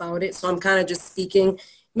enough about it, so I'm kind of just speaking,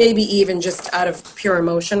 maybe even just out of pure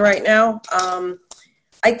emotion right now.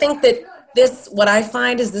 I think that what I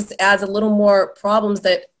find is this adds a little more problems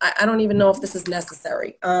that I don't even know if this is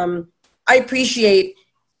necessary. I appreciate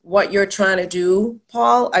what you're trying to do,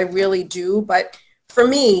 Paul, I really do. But for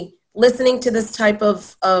me, listening to this type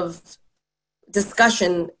of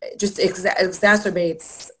discussion just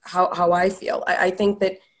exacerbates how I feel. I think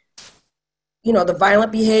that, you know, the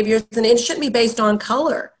violent behaviors, and it shouldn't be based on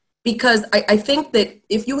color, because I think that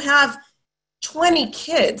if you have 20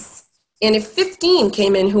 kids, and if 15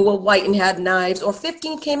 came in who were white and had knives, or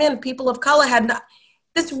 15 came in people of color had not,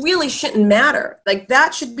 this really shouldn't matter. Like,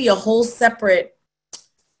 that should be a whole separate,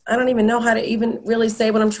 I don't even know how to even really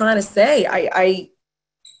say what I'm trying to say.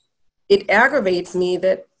 It aggravates me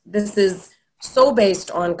that this is so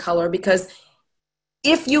based on color, because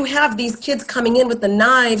if you have these kids coming in with the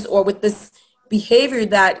knives or with this behavior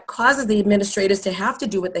that causes the administrators to have to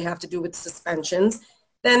do what they have to do with suspensions,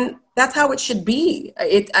 then that's how it should be.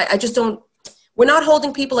 I just don't, we're not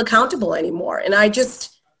holding people accountable anymore. And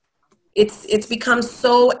it's become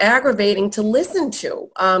so aggravating to listen to.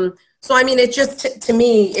 So, I mean, it just, to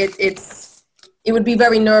me, it would be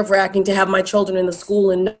very nerve-wracking to have my children in the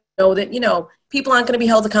school and know that, people aren't going to be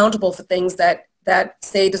held accountable for things that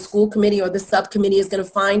say the school committee or the subcommittee is going to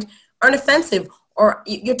find aren't offensive, or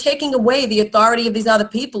you're taking away the authority of these other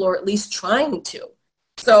people, or at least trying to.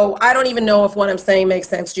 So I don't even know if what I'm saying makes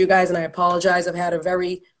sense to you guys, and I apologize. I've had a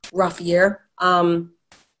very rough year.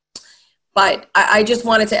 But I just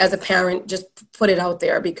wanted to, as a parent, just put it out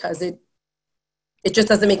there, because it just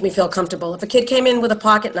doesn't make me feel comfortable. If a kid came in with a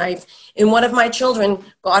pocket knife and one of my children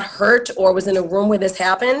got hurt or was in a room where this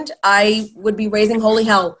happened, I would be raising holy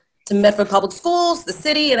hell to Medford Public Schools, the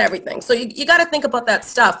city, and everything. So you got to think about that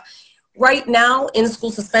stuff. Right now,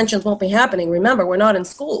 in-school suspensions won't be happening. Remember, we're not in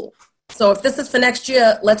school. So if this is for next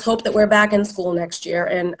year, let's hope that we're back in school next year.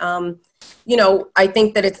 And, I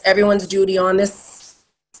think that it's everyone's duty on this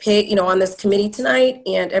on this committee tonight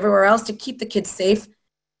and everywhere else to keep the kids safe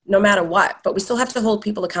no matter what. But we still have to hold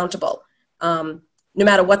people accountable, no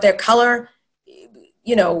matter what their color,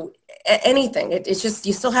 anything. It's just,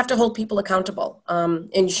 you still have to hold people accountable, and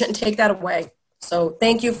you shouldn't take that away. So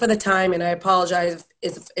thank you for the time, and I apologize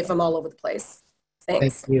if I'm all over the place.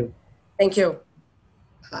 Thanks. Thank you. Thank you.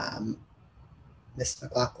 Ms.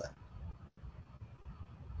 McLaughlin.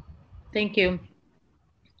 Thank you.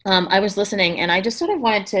 I was listening, and I just sort of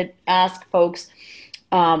wanted to ask folks,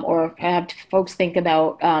 or have folks think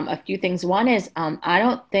about a few things. One is, I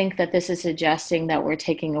don't think that this is suggesting that we're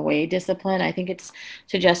taking away discipline. I think it's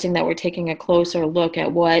suggesting that we're taking a closer look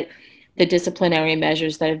at what the disciplinary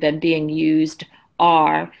measures that have been being used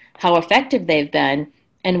are, how effective they've been,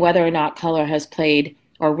 and whether or not color has played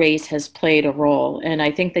or race has played a role. And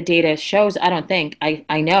I think the data shows, I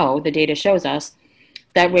know the data shows us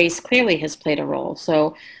that race clearly has played a role.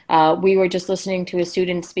 So we were just listening to a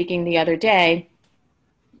student speaking the other day,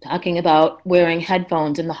 talking about wearing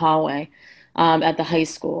headphones in the hallway at the high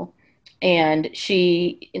school. And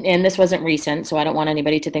this wasn't recent, so I don't want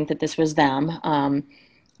anybody to think that this was them.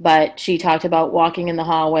 But she talked about walking in the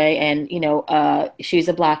hallway, and, she's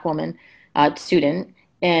a Black woman student,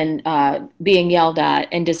 and being yelled at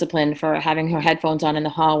and disciplined for having her headphones on in the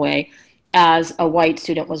hallway, as a white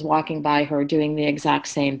student was walking by her doing the exact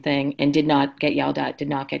same thing and did not get yelled at, did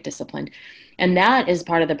not get disciplined. And that is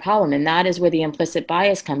part of the problem. And that is where the implicit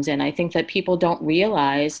bias comes in. I think that people don't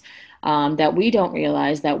realize that we don't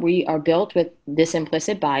realize that we are built with this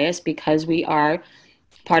implicit bias because we are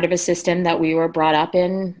part of a system that we were brought up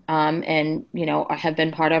in, and, have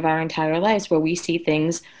been part of our entire lives, where we see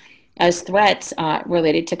things as threats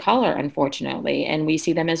related to color, unfortunately. And we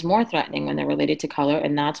see them as more threatening when they're related to color.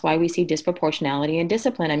 And that's why we see disproportionality and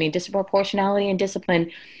discipline. I mean, disproportionality and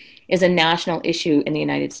discipline is a national issue in the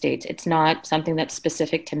United States. It's not something that's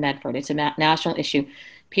specific to Medford. It's a national issue.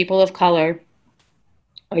 People of color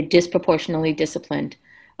are disproportionately disciplined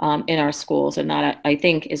in our schools. And that, I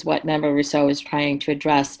think, is what Member Rousseau is trying to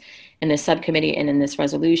address in this subcommittee and in this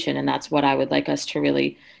resolution. And that's what I would like us to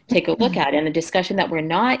really take a look at. And the discussion that we're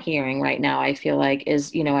not hearing right now, I feel like,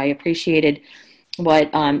 is, I appreciated what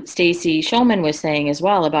Stacy Schulman was saying as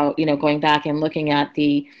well about, going back and looking at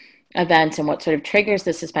the events and what sort of triggers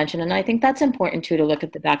the suspension. And I think that's important too, to look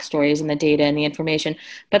at the backstories and the data and the information.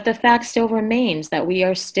 But the fact still remains that we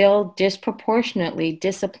are still disproportionately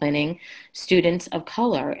disciplining students of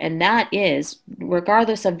color. And that is,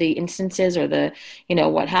 regardless of the instances or the,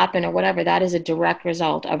 what happened or whatever, that is a direct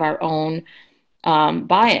result of our own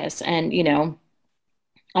bias. And,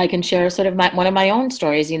 I can share sort of one of my own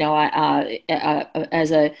stories.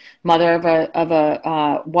 As a mother of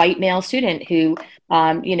a white male student who,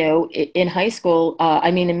 in high school,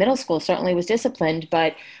 in middle school, certainly was disciplined,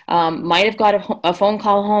 but might have got a phone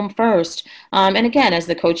call home first. And again, as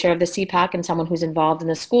the co-chair of the CPAC and someone who's involved in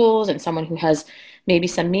the schools and someone who has maybe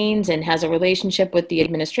some means and has a relationship with the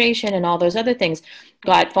administration and all those other things,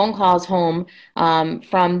 got phone calls home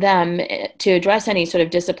from them to address any sort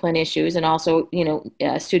of discipline issues, and also,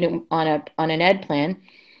 a student on an ed plan.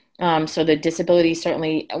 So the disability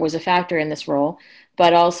certainly was a factor in this role.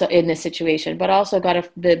 but also in this situation, but also got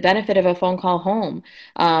the benefit of a phone call home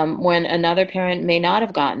when another parent may not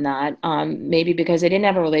have gotten that, maybe because they didn't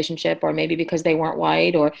have a relationship, or maybe because they weren't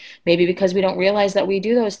white, or maybe because we don't realize that we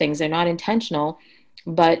do those things. They're not intentional,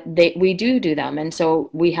 but we do them. And so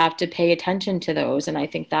we have to pay attention to those. And I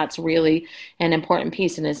think that's really an important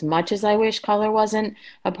piece. And as much as I wish color wasn't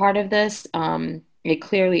a part of this, it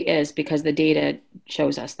clearly is, because the data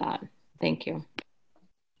shows us that. Thank you.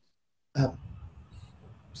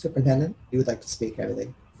 Superintendent, you would like to speak, I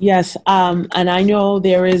believe. Yes, and I know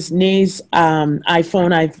there is Nay's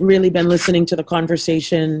iPhone. I've really been listening to the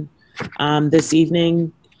conversation this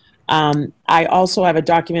evening. I also have a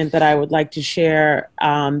document that I would like to share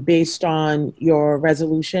based on your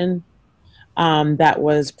resolution that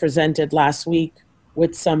was presented last week,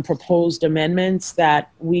 with some proposed amendments that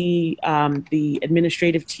we, the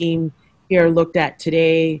administrative team here, looked at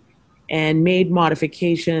today and made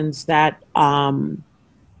modifications that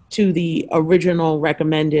to the original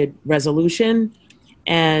recommended resolution.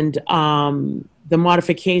 And the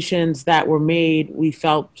modifications that were made, we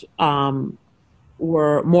felt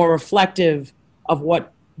were more reflective of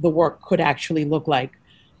what the work could actually look like.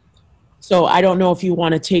 So I don't know if you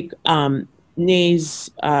want to take Nay's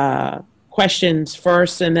questions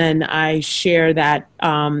first, and then I share that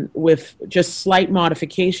with just slight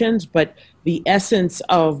modifications, but the essence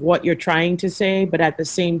of what you're trying to say, but at the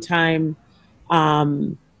same time,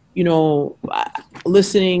 you know,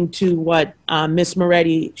 listening to what Ms.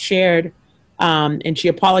 Moretti shared, and she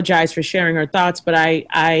apologized for sharing her thoughts, but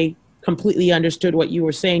I completely understood what you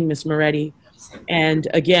were saying, Ms. Moretti. And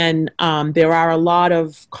again, there are a lot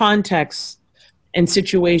of contexts and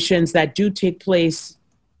situations that do take place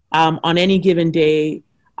on any given day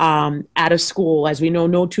at a school. As we know,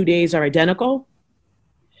 no 2 days are identical.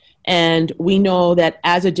 And we know that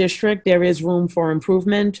as a district, there is room for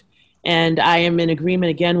improvement. And I am in agreement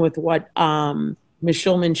again with what Ms.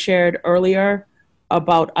 Schulman shared earlier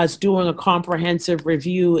about us doing a comprehensive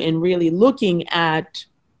review and really looking at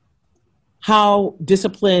how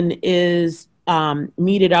discipline is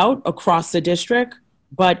meted out across the district,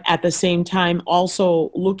 but at the same time also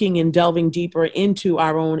looking and delving deeper into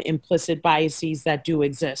our own implicit biases that do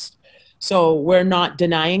exist. So we're not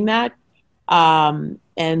denying that.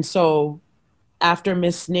 And so after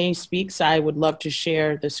Ms. Ney speaks, I would love to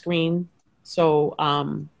share the screen so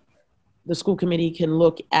the school committee can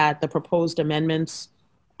look at the proposed amendments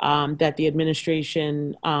that the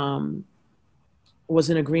administration was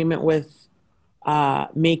in agreement with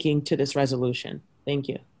making to this resolution. Thank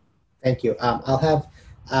you. Thank you. I'll have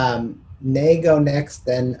Ney go next,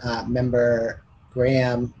 then member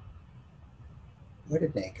Graham. Where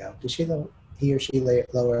did Ney go? Did he or she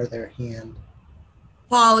lower their hand?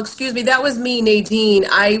 Paul, excuse me, that was me, Nadine.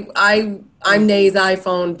 I'm Nay's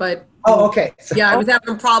iPhone, but oh, okay. Yeah, I was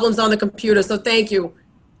having problems on the computer, so thank you.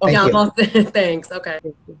 Thank you. Thanks. Okay.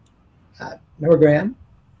 Member Graham.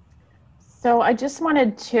 So I just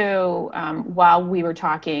wanted to, while we were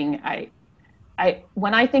talking,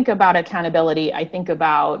 when I think about accountability, I think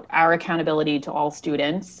about our accountability to all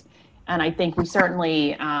students. And I think we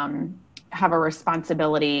certainly have a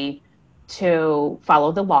responsibility to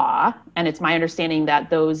follow the law. And it's my understanding that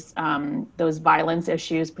those violence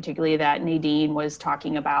issues, particularly that Nadine was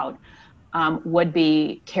talking about, would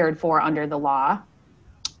be cared for under the law.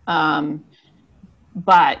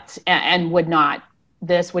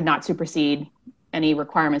 This would not supersede any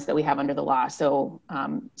requirements that we have under the law. So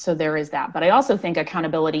there is that. But I also think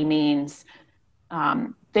accountability means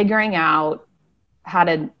figuring out how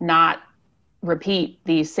to not repeat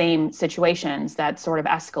these same situations that sort of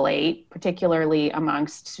escalate, particularly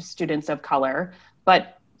amongst students of color,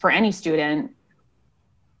 but for any student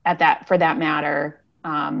for that matter,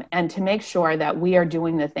 and to make sure that we are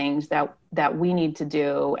doing the things that we need to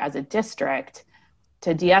do as a district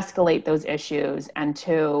to de-escalate those issues and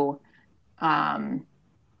to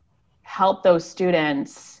help those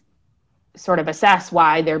students sort of assess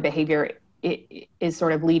why their behavior is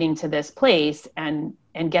sort of leading to this place and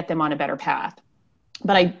get them on a better path.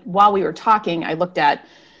 But while we were talking, I looked at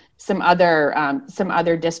some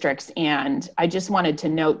other districts, and I just wanted to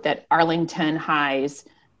note that Arlington High's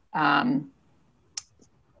out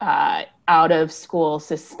of school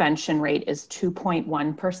suspension rate is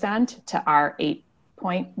 2.1% to our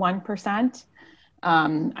 8.1%.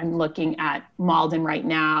 I'm looking at Malden right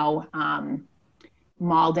now.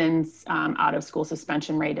 Malden's out of school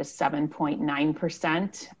suspension rate is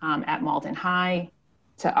 7.9% at Malden High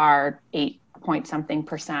to our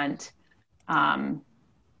 8-point-something%. I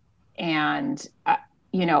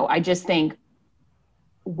just think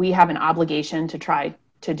we have an obligation to try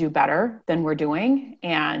to do better than we're doing.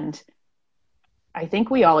 And I think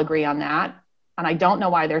we all agree on that. And I don't know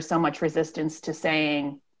why there's so much resistance to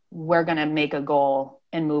saying we're going to make a goal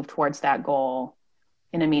and move towards that goal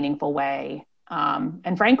in a meaningful way.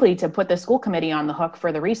 And frankly, to put the school committee on the hook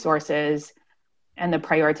for the resources and the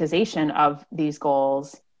prioritization of these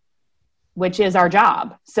goals, which is our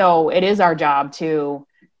job. So it is our job to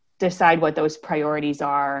decide what those priorities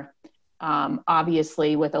are,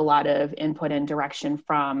 obviously with a lot of input and direction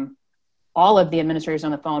from all of the administrators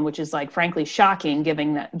on the phone, which is like, frankly, shocking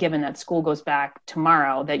given that school goes back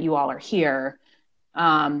tomorrow, that you all are here.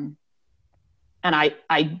 And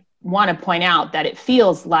I want to point out that it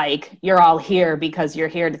feels like you're all here because you're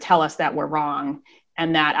here to tell us that we're wrong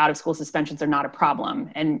and that out of school suspensions are not a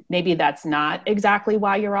problem. And maybe that's not exactly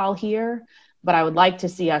why you're all here, but I would like to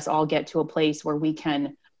see us all get to a place where we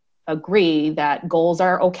can agree that goals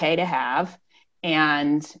are okay to have,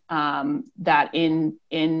 and that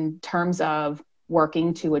in terms of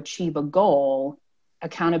working to achieve a goal,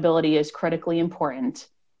 accountability is critically important,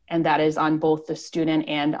 and that is on both the student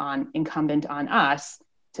and incumbent on us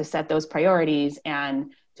to set those priorities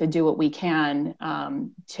and to do what we can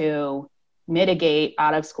to mitigate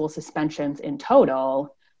out of school suspensions in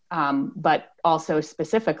total, but also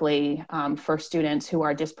specifically for students who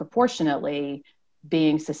are disproportionately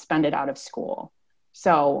being suspended out of school.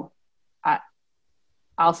 So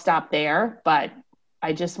I'll stop there, but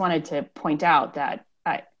I just wanted to point out that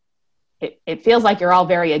it feels like you're all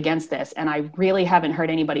very against this, and I really haven't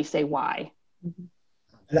heard anybody say why.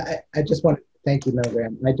 I just want to thank you,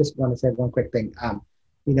 Milligram. I just want to say one quick thing.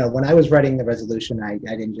 When I was writing the resolution, I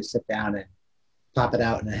didn't just sit down and pop it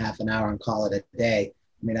out in a half an hour and call it a day.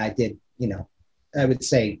 I mean, I did, I would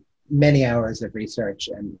say many hours of research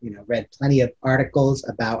and, read plenty of articles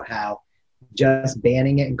about how just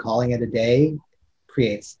banning it and calling it a day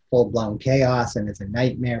creates full-blown chaos and is a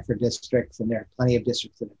nightmare for districts. And there are plenty of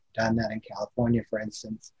districts that have done that in California, for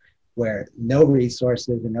instance, where no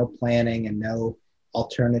resources and no planning and no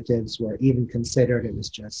alternatives were even considered. It was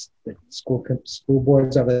just the school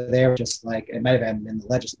boards over there, just like it might have been in the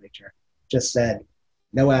legislature, just said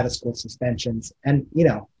no out of school suspensions, and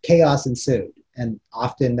chaos ensued. And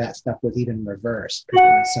often that stuff was even reversed because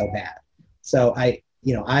it was so bad. So I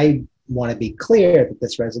want to be clear that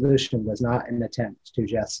this resolution was not an attempt to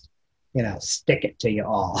just, stick it to you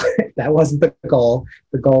all. That wasn't the goal.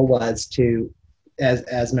 The goal was to,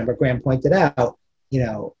 as Member Graham pointed out,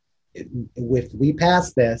 if we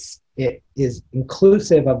pass this, it is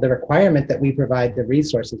inclusive of the requirement that we provide the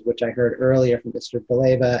resources, which I heard earlier from Mr.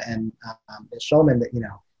 Galeva and Ms. Schulman, that,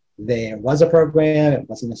 there was a program, it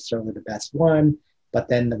wasn't necessarily the best one, but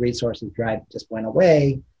then the resources drive just went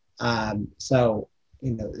away.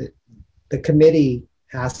 The committee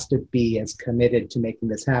has to be as committed to making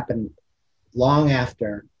this happen long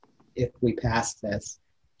after, if we pass this,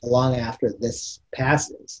 long after this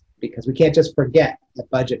passes, because we can't just forget at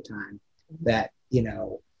budget time that,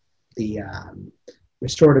 the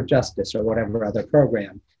restorative justice or whatever other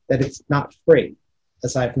program, that it's not free.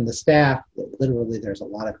 Aside from the staff, literally there's a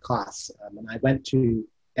lot of costs. And I went to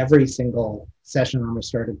every single session on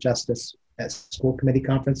restorative justice at school committee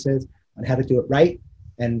conferences on how to do it right.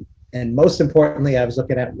 And most importantly, I was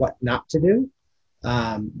looking at what not to do,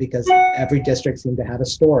 because every district seemed to have a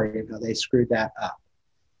story of how they screwed that up.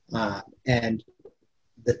 And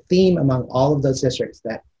the theme among all of those districts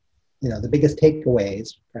that, the biggest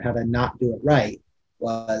takeaways for how to not do it right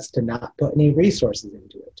was to not put any resources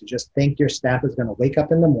into it, to just think your staff is going to wake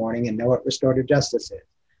up in the morning and know what restorative justice is,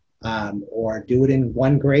 or do it in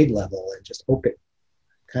one grade level and just hope it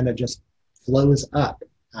kind of just flows up.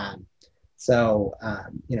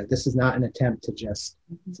 This is not an attempt to just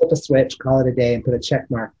flip a switch, call it a day, and put a check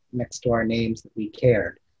mark next to our names that we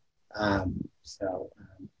cared. I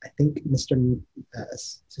think Mr.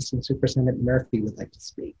 Assistant Superintendent Murphy would like to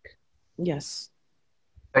speak. Yes.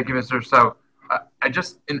 Thank you, Mr. So I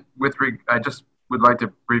just would like to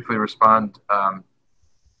briefly respond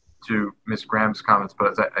to Ms. Graham's comments,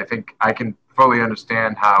 but I think I can fully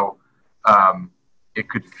understand how it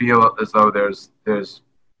could feel as though there's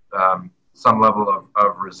some level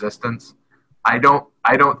of resistance. I don't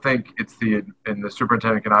think it's and the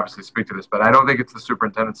superintendent can obviously speak to this, but I don't think it's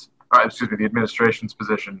the administration's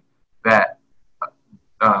position that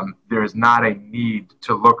there is not a need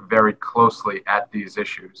to look very closely at these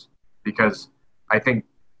issues, because I think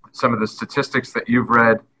some of the statistics that you've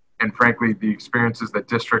read, and frankly, the experiences that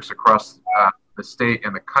districts across the state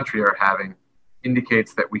and the country are having,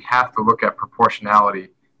 indicates that we have to look at proportionality.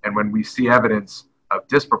 And when we see evidence of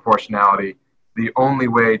disproportionality, the only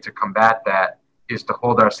way to combat that is to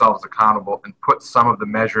hold ourselves accountable and put some of the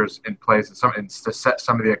measures in place and to set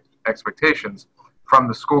some of the expectations from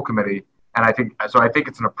the school committee And I think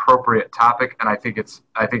it's an appropriate topic, and I think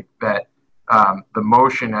that the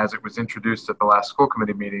motion as it was introduced at the last school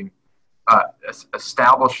committee meeting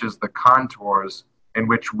establishes the contours in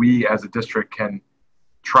which we as a district can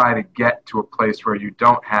try to get to a place where you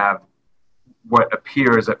don't have what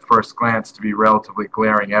appears at first glance to be relatively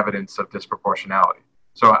glaring evidence of disproportionality.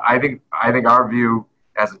 So I think our view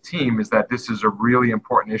as a team is that this is a really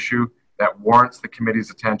important issue that warrants the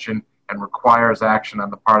committee's attention and requires action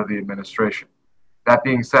on the part of the administration. That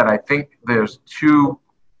being said, I think there's two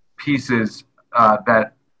pieces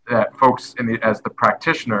that folks as the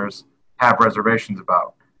practitioners have reservations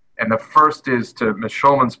about. And the first is to Ms.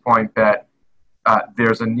 Schulman's point that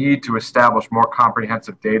there's a need to establish more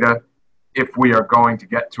comprehensive data if we are going to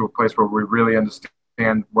get to a place where we really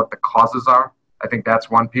understand what the causes are. I think that's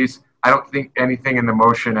one piece. I don't think anything in the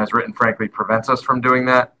motion as written, frankly, prevents us from doing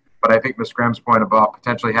that. But I think Ms. Graham's point about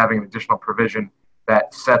potentially having an additional provision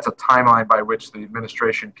that sets a timeline by which the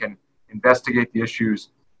administration can investigate the issues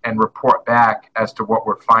and report back as to what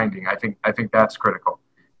we're finding. I think that's critical.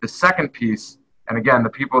 The second piece, and again, the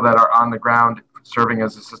people that are on the ground serving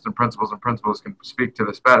as assistant principals and principals can speak to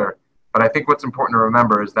this better, but I think what's important to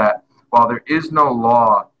remember is that while there is no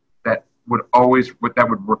law that would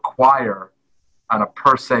require on a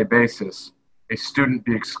per se basis a student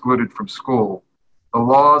be excluded from school, the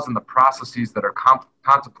laws and the processes that are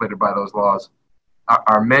contemplated by those laws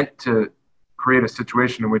are meant to create a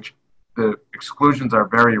situation in which the exclusions are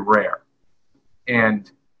very rare.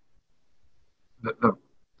 And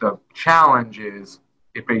the challenge is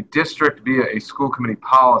if a district via a school committee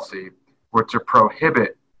policy were to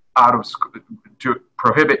prohibit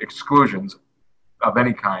exclusions of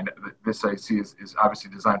any kind. This I see is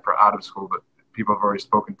obviously designed for out of school, but people have already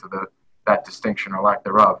spoken to that distinction or lack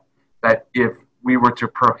thereof, that if we were to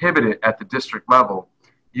prohibit it at the district level,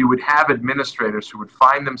 you would have administrators who would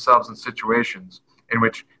find themselves in situations in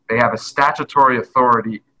which they have a statutory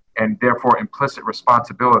authority and therefore implicit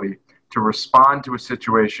responsibility to respond to a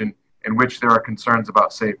situation in which there are concerns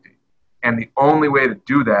about safety. And the only way to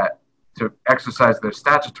do that, to exercise their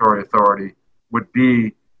statutory authority, would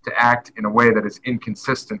be to act in a way that is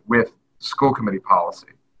inconsistent with school committee policy.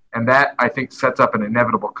 And that, I think, sets up an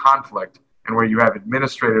inevitable conflict, and where you have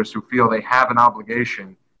administrators who feel they have an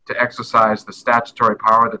obligation to exercise the statutory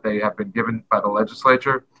power that they have been given by the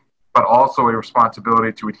legislature, but also a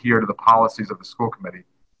responsibility to adhere to the policies of the school committee.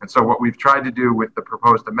 And so what we've tried to do with the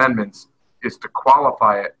proposed amendments is to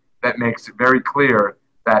qualify it that makes it very clear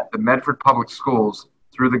that the Medford Public Schools,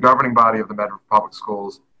 through the governing body of the Medford Public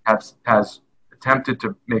Schools, has attempted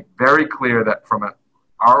to make very clear that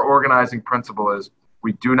our organizing principle is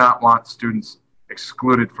we do not want students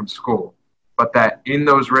excluded from school, but that in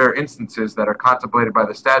those rare instances that are contemplated by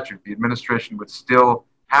the statute, the administration would still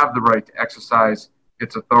have the right to exercise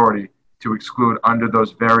its authority to exclude under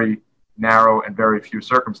those very narrow and very few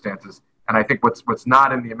circumstances. And I think what's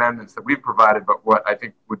not in the amendments that we've provided, but what I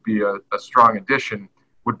think would be a strong addition,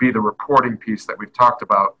 would be the reporting piece that we've talked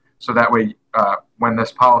about. So that way, when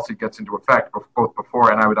this policy gets into effect, both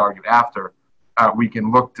before and I would argue after, we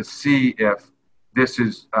can look to see if this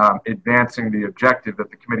is advancing the objective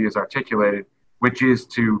that the committee has articulated, which is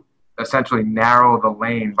to essentially narrow the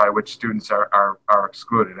lane by which students are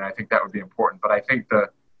excluded. And I think that would be important. But I think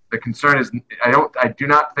the concern is, I do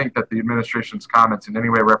not think that the administration's comments in any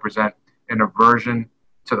way represent an aversion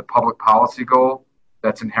to the public policy goal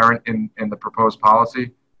that's inherent in the proposed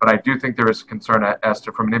policy. But I do think there is concern as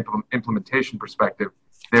to, from an implementation perspective,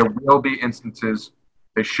 there will be instances,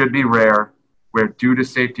 they should be rare, where due to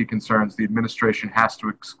safety concerns, the administration has to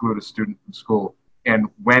exclude a student from school. And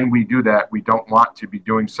when we do that, we don't want to be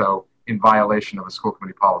doing so in violation of a school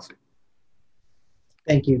committee policy.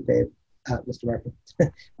 Thank you, Dave, Mr. Murphy.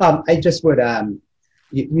 I just would,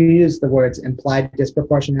 you used the words implied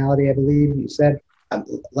disproportionality, I believe you said.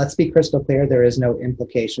 Let's be crystal clear, there is no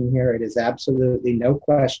implication here. It is absolutely no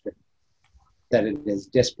question that it is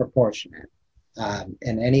disproportionate. And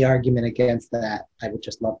any argument against that, I would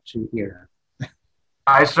just love to hear.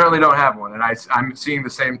 I certainly don't have one, and I'm seeing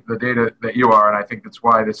the data that you are, and I think that's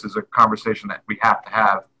why this is a conversation that we have to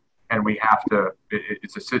have, and we have to.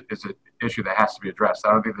 It's an issue that has to be addressed.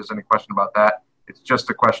 I don't think there's any question about that. It's just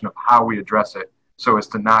a question of how we address it, so as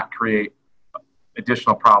to not create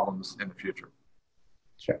additional problems in the future.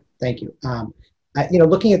 Sure, thank you.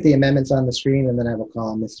 Looking at the amendments on the screen, and then I will call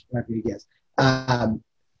on Ms. Rodriguez. The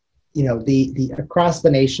across the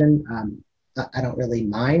nation. I don't really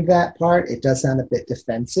mind that part. It does sound a bit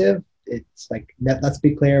defensive. It's like, let's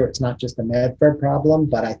be clear, it's not just a Medford problem,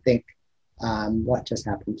 but I think what just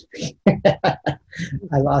happened to me?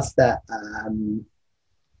 I lost that.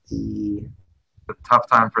 It's a tough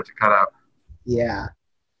time for it to cut out. Yeah.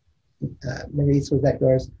 Maurice, was that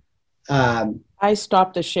yours? I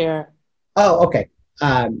stopped the share. Oh, okay.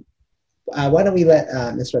 Why don't we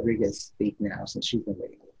let Ms. Rodriguez speak now, since she's been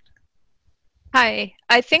waiting. Hi,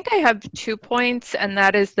 I think I have 2 points, and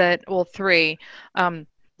that is that, well, 3,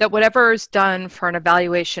 that whatever is done for an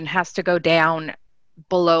evaluation has to go down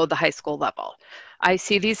below the high school level. I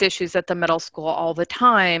see these issues at the middle school all the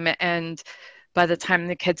time, and by the time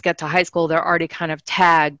the kids get to high school, they're already kind of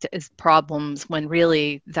tagged as problems when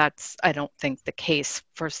really that's, I don't think, the case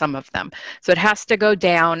for some of them. So it has to go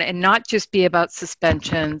down and not just be about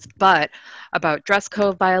suspensions, but about dress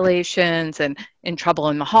code violations and in trouble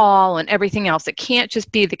in the hall and everything else. It can't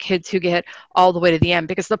just be the kids who get all the way to the end,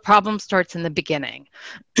 because the problem starts in the beginning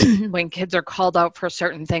when kids are called out for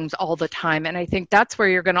certain things all the time. And I think that's where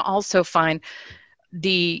you're going to also find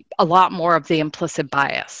a lot more of the implicit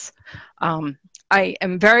bias. I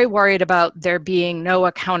am very worried about there being no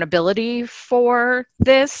accountability for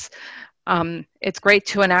this. It's great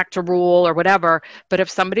to enact a rule or whatever, but if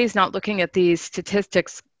somebody's not looking at these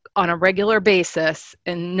statistics on a regular basis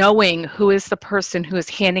and knowing who is the person who is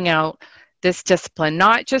handing out this discipline,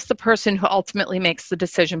 not just the person who ultimately makes the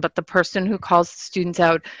decision, but the person who calls the students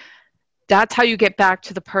out, that's how you get back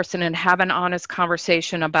to the person and have an honest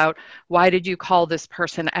conversation about why did you call this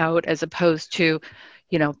person out, as opposed to,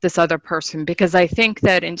 you know, this other person. Because I think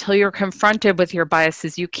that until you're confronted with your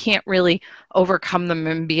biases, you can't really overcome them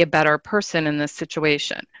and be a better person in this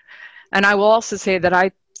situation. And I will also say that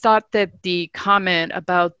I thought that the comment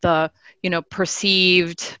about the, you know,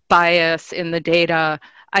 perceived bias in the data,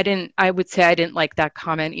 I would say I didn't like that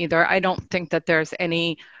comment either. I don't think that there's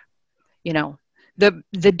any, you know,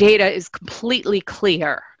 the data is completely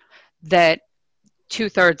clear that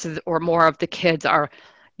 2/3 or more of the kids are,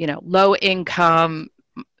 you know, low income,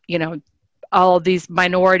 you know, all of these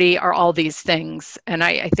minority are all these things. And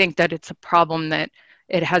I think that it's a problem that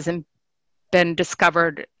it hasn't been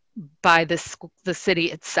discovered by the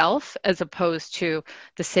city itself, as opposed to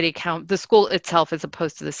the school itself, as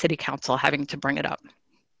opposed to the city council having to bring it up.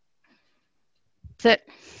 That's it.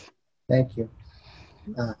 Thank you.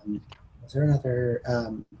 Is there another,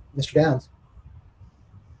 Mr. Downs?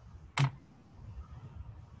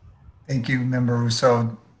 Thank you, Member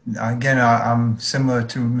Russo. Again, I'm similar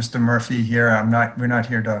to Mr. Murphy here. We're not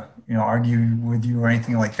here to, you know, argue with you or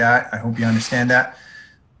anything like that. I hope you understand that.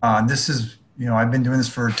 This is, you know, I've been doing this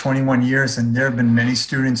for 21 years, and there have been many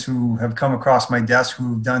students who have come across my desk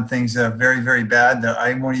who've done things that are very, very bad that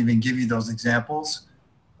I won't even give you those examples.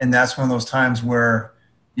 And that's one of those times where,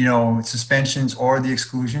 you know, suspensions or the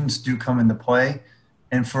exclusions do come into play.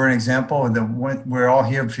 And for an example, we're all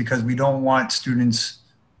here because we don't want students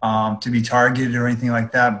to be targeted or anything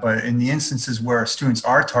like that. But in the instances where students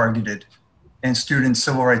are targeted and students'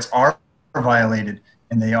 civil rights are violated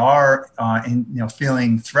and they are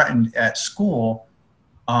feeling threatened at school,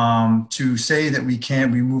 to say that we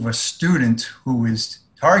can't remove a student who is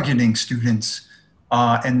targeting students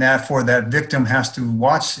and therefore that victim has to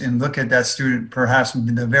watch and look at that student perhaps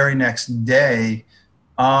the very next day,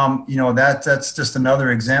 you know, that's just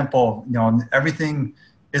another example. You know, everything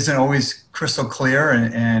isn't always crystal clear,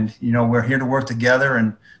 and you know, we're here to work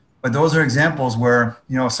together. But those are examples where,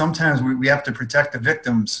 you know, sometimes we have to protect the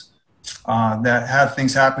victims that have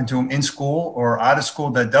things happen to them in school or out of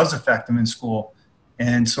school that does affect them in school.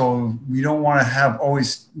 And so we don't want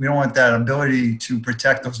that ability to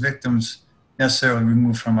protect those victims necessarily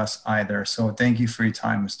removed from us either. So thank you for your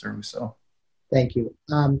time, Mr. Russo. Thank you.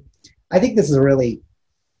 I think this is a really,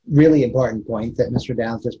 really important point that Mr.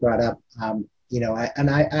 Downs just brought up. You know,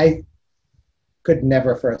 I could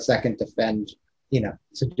never for a second defend, you know,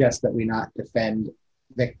 suggest that we not defend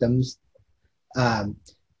victims.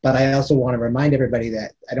 But I also want to remind everybody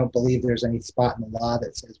that I don't believe there's any spot in the law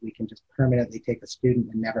that says we can just permanently take a student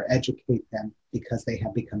and never educate them because they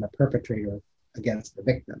have become a perpetrator against the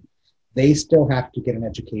victim. They still have to get an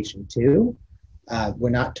education too. We're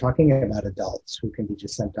not talking about adults who can be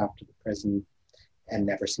just sent off to the prison and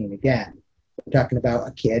never seen again. We're talking about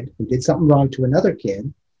a kid who did something wrong to another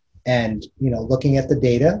kid, and, you know, looking at the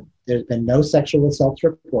data, there's been no sexual assaults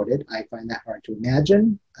reported. I find that hard to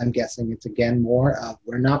imagine. I'm guessing it's, again, more of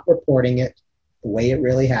we're not reporting it the way it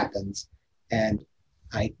really happens, and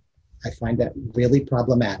I find that really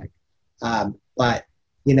problematic. But,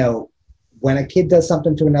 you know, when a kid does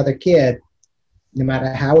something to another kid, no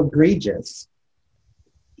matter how egregious,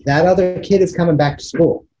 that other kid is coming back to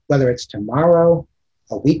school, whether it's tomorrow,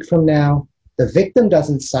 a week from now. The victim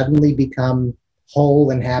doesn't suddenly become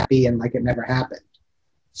whole and happy and like it never happened.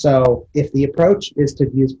 So if the approach is to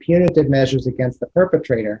use punitive measures against the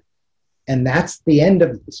perpetrator, and that's the end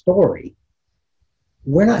of the story,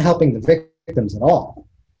 we're not helping the victims at all.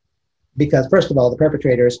 Because first of all, the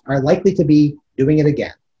perpetrators are likely to be doing it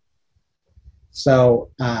again. So,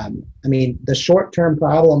 I mean, the short-term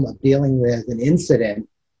problem of dealing with an incident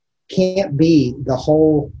can't be the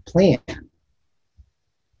whole plan.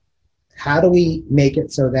 How do we make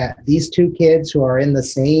it so that these two kids who are in the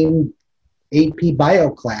same AP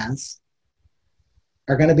bio class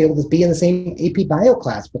are going to be able to be in the same AP bio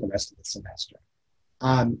class for the rest of the semester?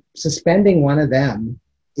 Suspending one of them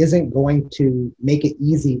isn't going to make it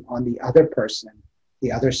easy on the other person,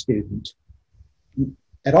 the other student,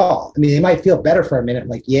 at all. I mean, they might feel better for a minute,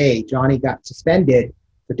 like, yay, Johnny got suspended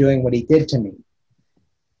for doing what he did to me.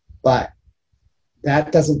 But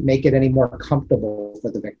that doesn't make it any more comfortable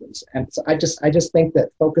for the victims. And so I just think that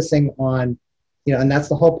focusing on, you know, and that's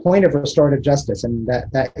the whole point of restorative justice. And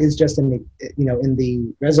that is just in the, you know, in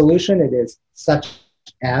the resolution, it is such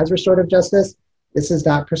as restorative justice. This is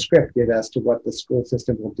not prescriptive as to what the school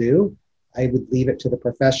system will do. I would leave it to the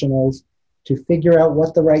professionals to figure out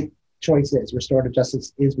what the right choice is. Restorative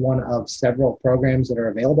justice is one of several programs that are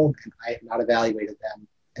available, and I have not evaluated them.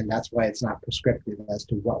 And that's why it's not prescriptive as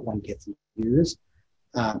to what one gets used.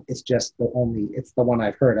 It's just it's the one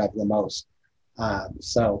I've heard of the most.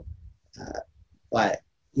 But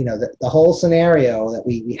you know, the whole scenario that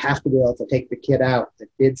we have to be able to take the kid out that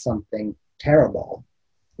did something terrible.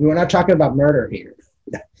 We're not talking about murder here.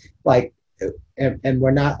 Like, and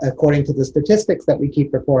we're not, according to the statistics that we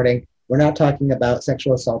keep reporting, we're not talking about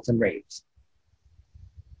sexual assaults and rapes.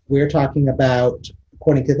 We're talking about,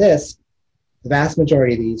 according to this, the vast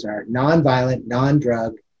majority of these are non-violent,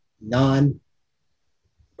 non-drug, non-criminal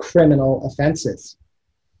offenses.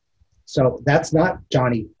 So that's not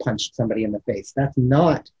Johnny punched somebody in the face. That's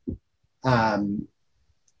not a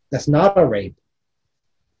rape.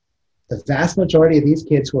 The vast majority of these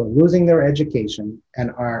kids who are losing their education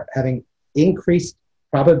and are having increased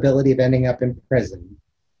probability of ending up in prison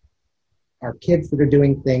are kids that are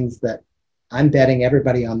doing things that I'm betting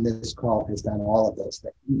everybody on this call has done all of those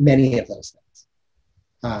things, many of those things.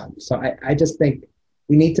 So I just think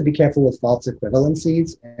we need to be careful with false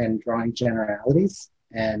equivalencies and drawing generalities.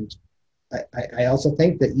 And I also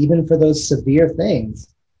think that even for those severe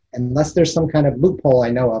things, unless there's some kind of loophole I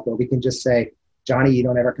know of where we can just say, Johnny, you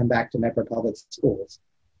don't ever come back to Medford Public Schools.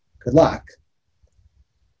 Good luck.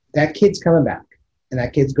 That kid's coming back, and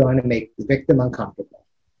that kid's going to make the victim uncomfortable.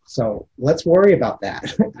 So let's worry about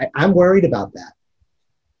that. I'm worried about that.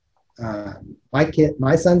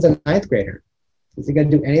 My son's a 9th grader. Is he going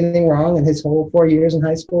to do anything wrong in his whole 4 years in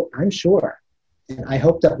high school? I'm sure. And I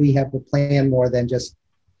hope that we have a plan more than just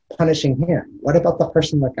punishing him. What about the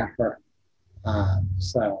person that got hurt?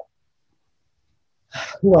 So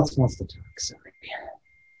who else wants to talk? Sorry.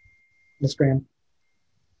 Ms. Graham?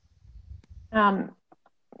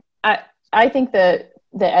 I think the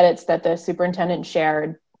edits that the superintendent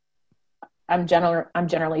shared, I'm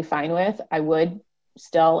generally fine with. I would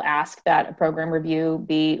still ask that a program review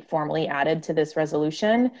be formally added to this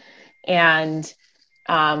resolution. And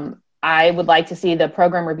I would like to see the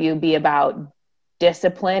program review be about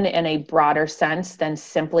discipline in a broader sense than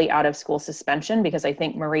simply out of school suspension, because I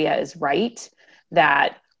think Maria is right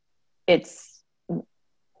that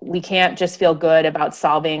we can't just feel good about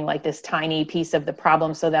solving like this tiny piece of the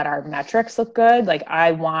problem so that our metrics look good. Like,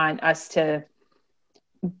 I want us to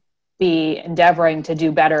be endeavoring to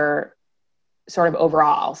do better sort of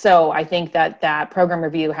overall. So I think that program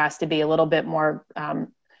review has to be a little bit more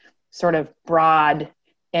sort of broad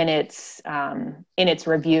in its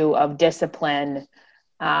review of discipline.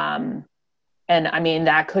 And I mean,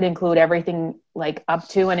 that could include everything like up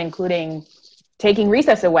to and including taking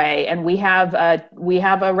recess away. And we have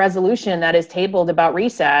a resolution that is tabled about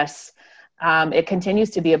recess. It continues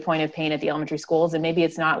to be a point of pain at the elementary schools. And maybe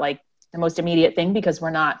it's not like the most immediate thing because we're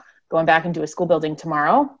not going back into a school building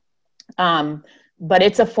tomorrow. But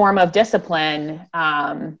it's a form of discipline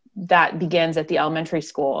that begins at the elementary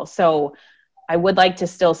school. So I would like to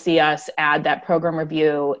still see us add that program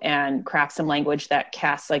review and craft some language that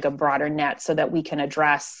casts like a broader net so that we can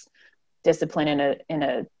address discipline in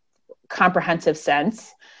a comprehensive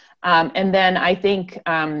sense. And then I think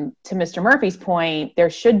to Mr. Murphy's point, there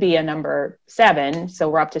should be a number 7, so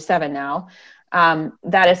we're up to 7 now,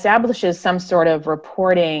 that establishes some sort of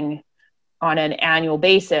reporting on an annual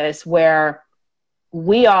basis where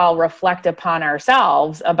we all reflect upon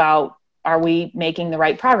ourselves about, are we making the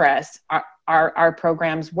right progress? Are our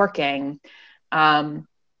programs working?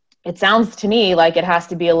 It sounds to me like it has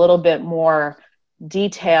to be a little bit more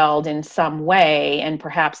detailed in some way, and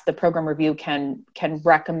perhaps the program review can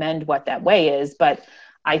recommend what that way is. But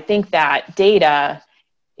I think that data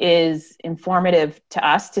is informative to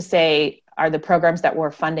us to say, the programs that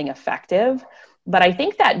we're funding effective? But I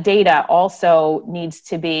think that data also needs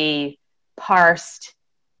to be parsed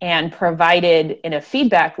and provided in a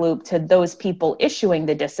feedback loop to those people issuing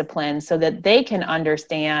the discipline so that they can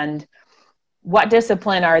understand what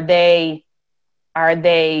discipline are they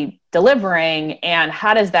delivering and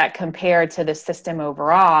how does that compare to the system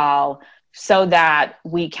overall, so that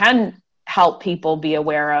we can help people be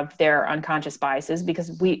aware of their unconscious biases,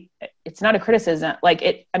 because it's not a criticism,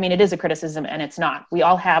 it is a criticism and it's not. We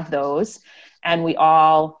all have those, and we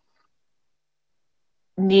all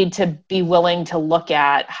need to be willing to look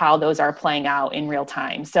at how those are playing out in real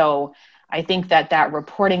time. So I think that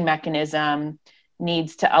reporting mechanism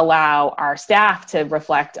needs to allow our staff to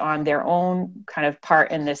reflect on their own kind of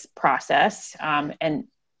part in this process, and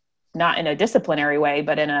not in a disciplinary way,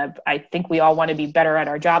 but I think we all want to be better at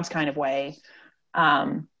our jobs kind of way.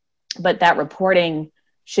 But that reporting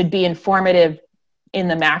should be informative in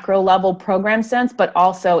the macro level program sense, but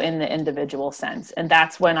also in the individual sense. And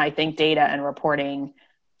that's when I think data and reporting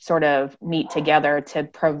sort of meet together to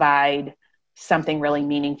provide something really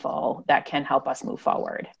meaningful that can help us move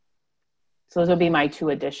forward. So those would be my two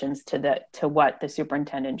additions to what the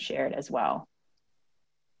superintendent shared as well.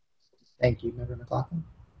 Thank you, Member McLaughlin.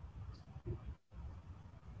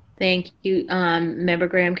 Thank you. Member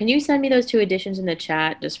Graham, can you send me those two additions in the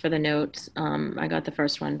chat just for the notes? I got the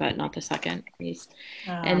first one, but not the second, please.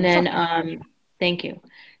 And then, thank you.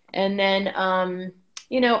 And then,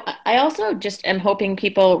 I also just am hoping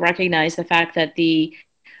people recognize the fact that the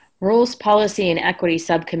Rules, Policy, and Equity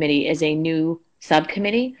Subcommittee is a new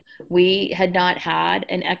subcommittee. We had not had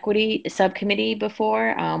an equity subcommittee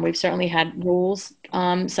before. We've certainly had rules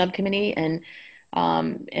subcommittee and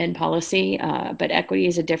policy, but equity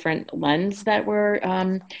is a different lens that we're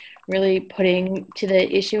really putting to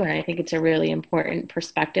the issue, and I think it's a really important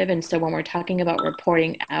perspective. And so when we're talking about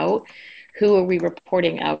reporting out, who are we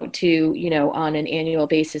reporting out to, on an annual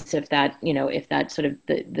basis, if that sort of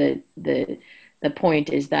the point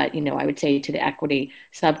is that, I would say to the equity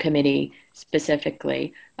subcommittee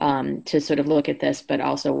specifically, to sort of look at this, but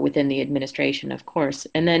also within the administration, of course.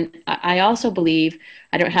 And then I also believe,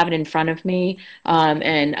 I don't have it in front of me,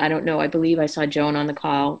 and I don't know, I believe I saw Joan on the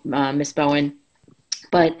call, Ms. Bowen,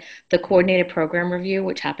 but the coordinated program review,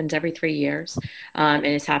 which happens every 3 years, and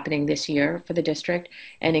is happening this year for the district,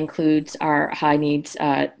 and includes our high needs,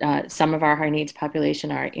 some of our high needs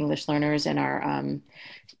population, our English learners and our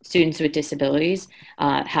students with disabilities,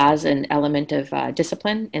 has an element of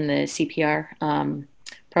discipline in the CPR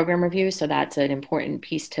program review. So that's an important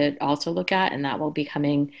piece to also look at, and that will be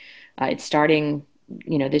coming, it's starting,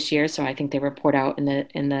 this year. So I think they report out in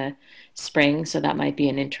the spring. So that might be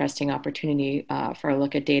an interesting opportunity for a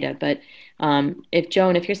look at data. But if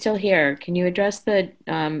Joan, if you're still here, can you address the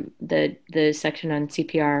section on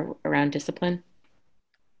CPR around discipline?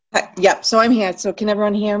 Yep. So I'm here. So can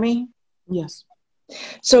everyone hear me? Yes.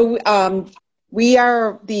 So we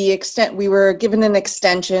were given an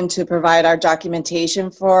extension to provide our documentation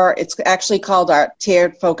for, it's actually called our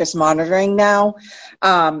tiered focus monitoring now.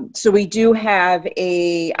 So we do have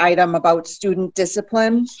a item about student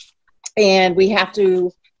discipline, and we have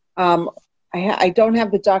to, I don't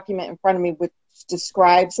have the document in front of me which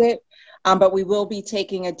describes it, but we will be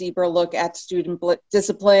taking a deeper look at student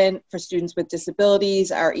discipline for students with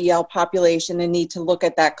disabilities, our EL population, and need to look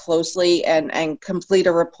at that closely and complete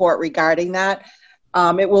a report regarding that.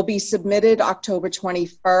 It will be submitted October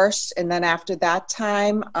 21st, and then after that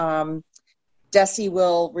time, DESE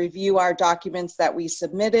will review our documents that we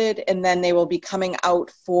submitted, and then they will be coming out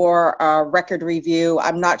for a record review.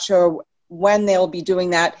 I'm not sure when they'll be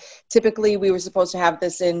doing that. Typically, we were supposed to have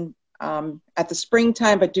this in at the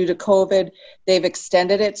springtime, but due to COVID, they've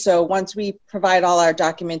extended it. So once we provide all our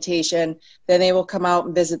documentation, then they will come out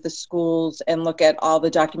and visit the schools and look at all the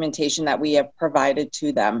documentation that we have provided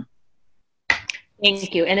to them.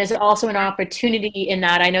 Thank you. And there's also an opportunity in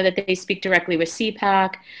that, I know that they speak directly with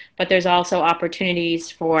CPAC, but there's also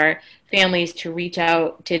opportunities for families to reach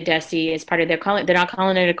out to DESE as part of they're not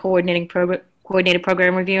calling it a coordinated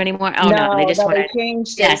program review anymore. Oh no, they just want to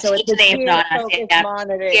change it. So it's the tiered focus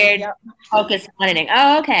monitoring. Tiered focus monitoring.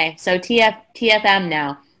 Oh, okay. So TFM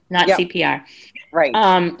now, not CPR.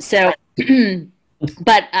 Right. So,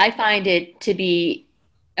 but I find it to be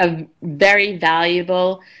a very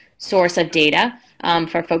valuable source of data.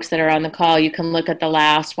 For folks that are on the call, you can look at the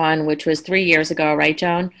last one, which was 3 years ago, right,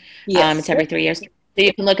 Joan? Yes. It's every 3 years. So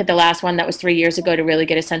you can look at the last one that was 3 years ago to really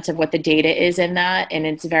get a sense of what the data is in that. And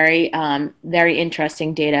it's very, very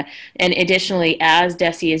interesting data. And additionally, as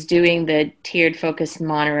DESE is doing the tiered focus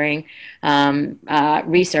monitoring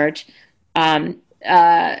research,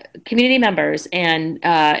 community members and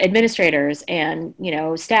administrators and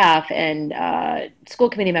staff and school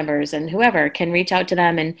committee members and whoever can reach out to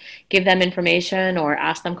them and give them information or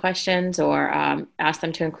ask them questions or ask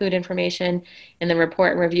them to include information in the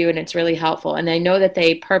report and review, and it's really helpful. And I know that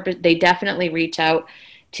they definitely reach out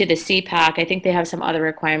to the CPAC. I think they have some other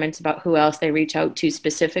requirements about who else they reach out to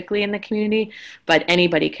specifically in the community, but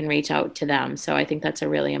anybody can reach out to them. So I think that's a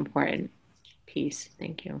really important piece.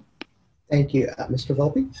 Thank you. Thank you. Mr.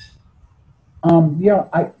 Volpe? Yeah,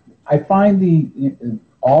 I find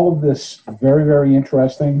all of this very, very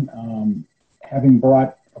interesting. Having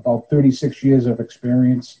brought about 36 years of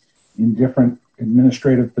experience in different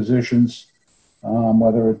administrative positions,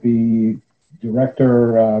 whether it be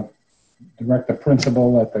director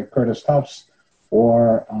principal at the Curtis Tufts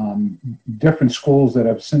or different schools that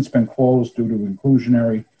have since been closed due to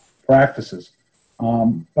inclusionary practices.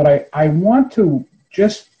 But I want to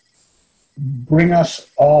just bring us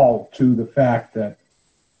all to the fact that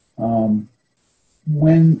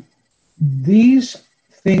when these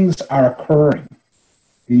things are occurring,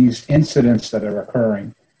 these incidents that are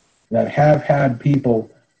occurring that have had people,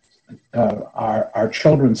 our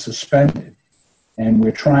children suspended, and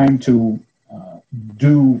we're trying to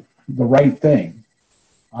do the right thing.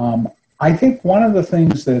 I think one of the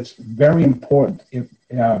things that's very important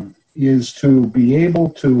is to be able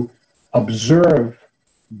to observe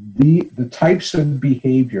the types of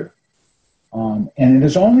behavior. And it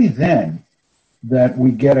is only then that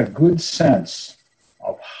we get a good sense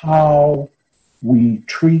of how we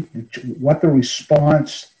treat, what the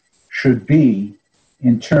response should be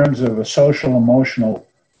in terms of a social emotional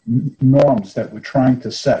norms that we're trying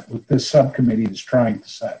to set, what this subcommittee is trying to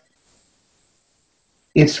set.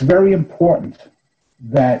 It's very important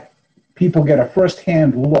that people get a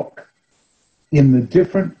firsthand look in the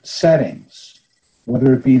different settings,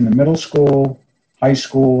 whether it be in the middle school, high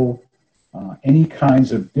school, any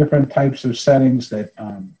kinds of different types of settings that,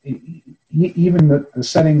 even the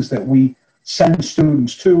settings that we send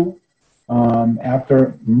students to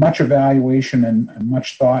after much evaluation and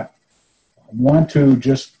much thought. I want to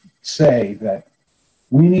just say that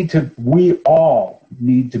we all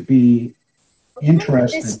need to be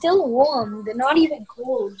interested. They're still warm. They're not even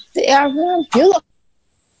cold. They are warm.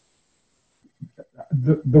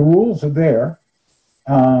 The rules are there,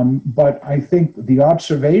 but I think the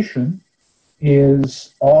observation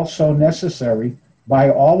is also necessary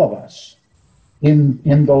by all of us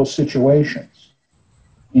in those situations.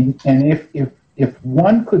 And if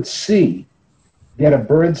one could get a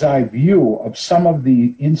bird's eye view of some of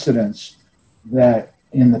the incidents that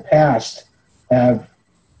in the past that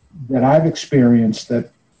I've experienced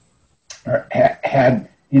that had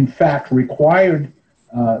in fact required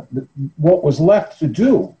what was left to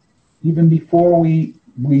do even before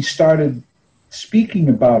we started speaking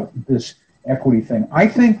about this equity thing. I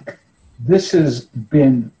think this has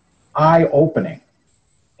been eye-opening,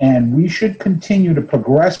 and we should continue to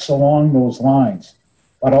progress along those lines,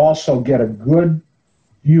 but also get a good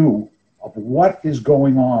view of what is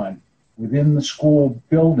going on within the school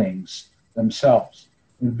buildings themselves.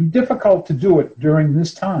 It would be difficult to do it during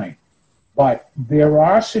this time, but there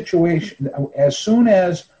are situations, as soon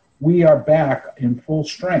as we are back in full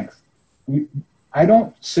strength, I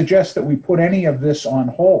don't suggest that we put any of this on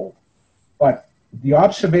hold, but the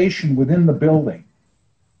observation within the building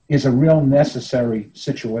is a real necessary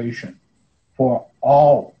situation for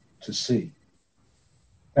all to see.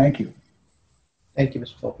 Thank you. Thank you,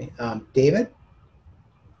 Mr. Volpe. David?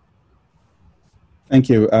 Thank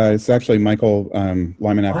you. It's actually Michael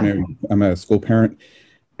Lyman Afternoon. I'm a school parent.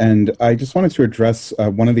 And I just wanted to address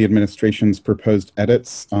one of the administration's proposed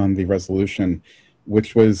edits on the resolution,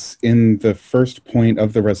 which was in the first point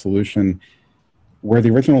of the resolution, where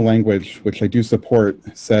the original language, which I do support,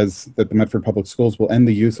 says that the Medford Public Schools will end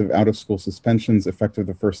the use of out-of-school suspensions effective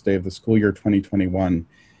the first day of the school year 2021.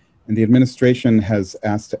 And the administration has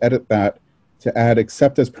asked to edit that to add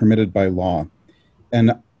except as permitted by law.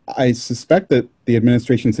 And I suspect that the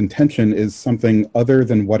administration's intention is something other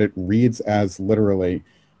than what it reads as literally.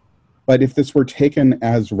 But if this were taken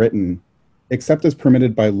as written, except as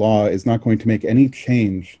permitted by law is not going to make any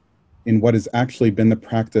change in what has actually been the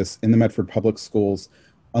practice in the Medford Public Schools,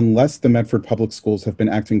 unless the Medford Public Schools have been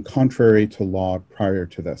acting contrary to law prior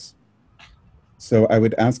to this. So I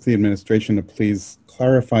would ask the administration to please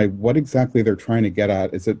clarify what exactly they're trying to get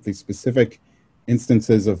at. Is it the specific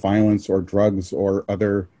instances of violence or drugs or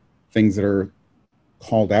other things that are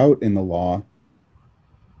called out in the law?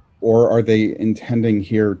 Or are they intending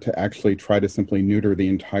here to actually try to simply neuter the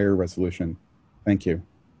entire resolution? Thank you.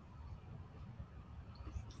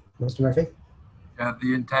 Mr. Murphy?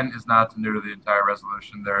 The intent is not to neuter the entire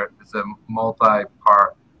resolution. There is a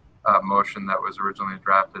multi-part motion that was originally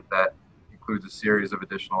drafted that includes a series of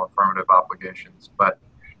additional affirmative obligations, but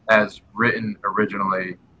as written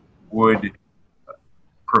originally would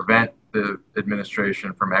prevent the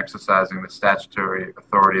administration from exercising the statutory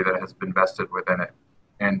authority that has been vested within it.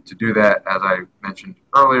 And to do that, as I mentioned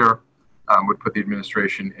earlier, would put the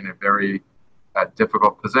administration in a very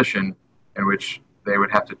difficult position in which they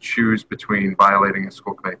would have to choose between violating a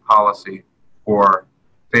school committee policy or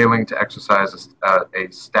failing to exercise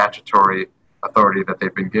a statutory authority that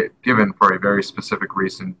they've been given for a very specific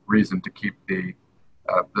reason to keep the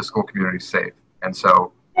school community safe. And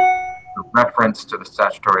so the reference to the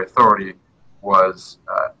statutory authority was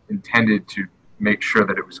intended to make sure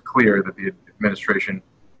that it was clear that the administration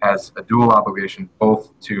has a dual obligation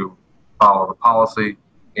both to follow the policy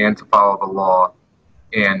and to follow the law,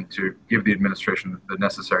 and to give the administration the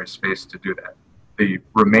necessary space to do that. The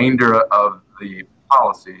remainder of the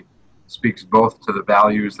policy speaks both to the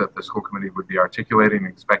values that the school committee would be articulating and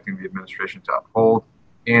expecting the administration to uphold,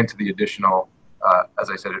 and to the additional, as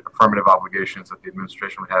I said, affirmative obligations that the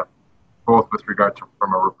administration would have, both with regard to,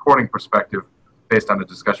 from a reporting perspective, based on the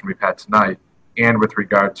discussion we've had tonight, and with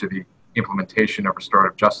regard to the implementation of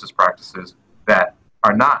restorative justice practices that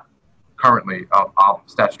are not currently of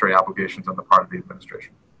statutory obligations on the part of the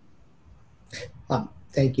administration.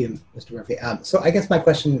 Thank you, Mr. Murphy. So I guess my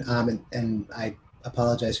question, and I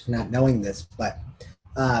apologize for not knowing this, but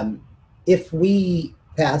if we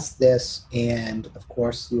pass this and of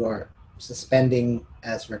course you are suspending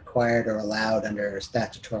as required or allowed under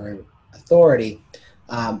statutory authority,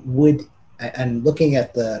 and looking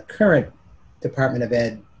at the current Department of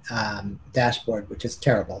Ed dashboard, which is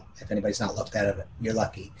terrible. If anybody's not looked at it, you're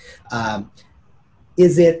lucky.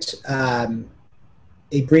 Is it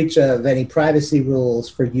a breach of any privacy rules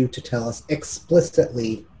for you to tell us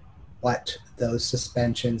explicitly what those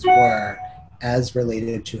suspensions were as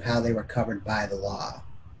related to how they were covered by the law?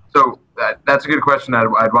 So that's a good question.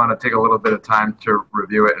 I'd want to take a little bit of time to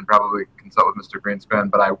review it and probably consult with Mr.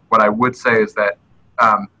 Greenspan. But what I would say is that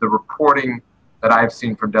the reporting that I've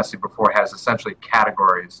seen from DESE before has essentially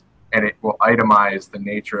categories, and it will itemize the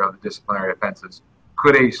nature of the disciplinary offenses.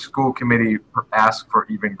 Could a school committee ask for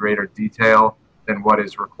even greater detail than what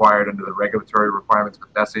is required under the regulatory requirements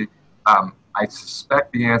of DESE? I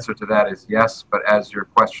suspect the answer to that is yes, but as your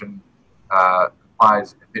question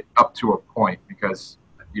implies, up to a point, because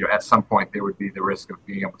at some point there would be the risk of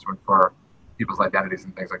being able to infer people's identities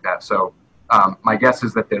and things like that. So my guess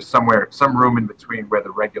is that there's some room in between where the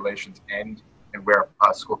regulations end and where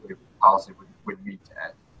school committee policy would need to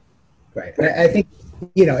end. Right. I think,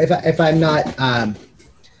 if I'm not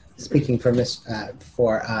speaking for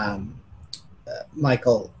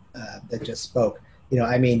Michael that just spoke,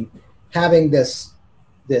 I mean, having this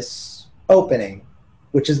opening,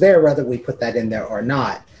 which is there whether we put that in there or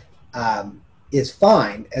not, is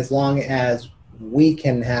fine as long as we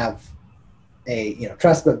can have a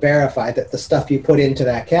trust but verify that the stuff you put into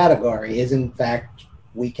that category is in fact,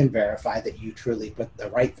 we can verify that you truly put the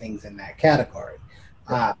right things in that category.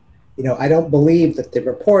 I don't believe that the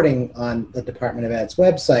reporting on the Department of Ed's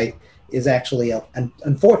website is actually,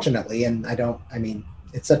 unfortunately, and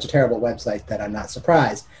it's such a terrible website that I'm not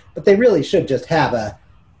surprised, but they really should just have a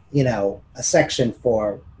section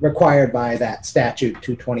for required by that statute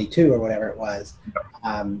 222 or whatever it was,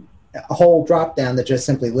 a whole drop down that just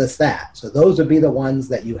simply lists that. So those would be the ones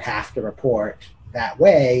that you have to report that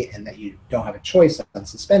way and that you don't have a choice on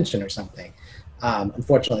suspension or something.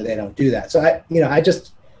 Unfortunately, they don't do that. So it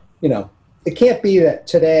can't be that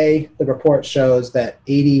today the report shows that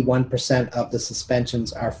 81% of the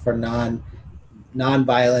suspensions are for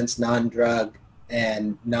non-violence, non-drug,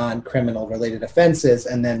 and non-criminal related offenses,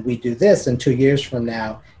 and then we do this, and 2 years from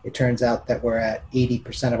now, it turns out that we're at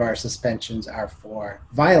 80% of our suspensions are for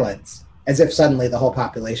violence, as if suddenly the whole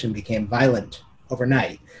population became violent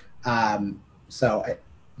overnight. I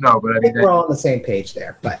think we're all on the same page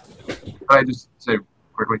there. But can I just say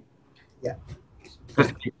quickly? Yeah.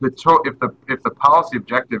 Because if the policy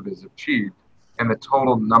objective is achieved and the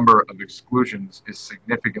total number of exclusions is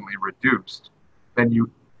significantly reduced, then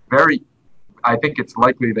I think it's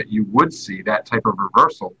likely that you would see that type of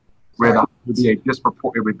reversal, where there would be a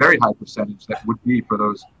very high percentage that would be for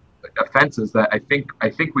those offenses that I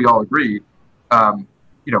think we all agree. I don't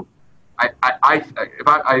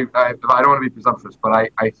want to be presumptuous,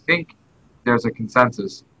 but I think there's a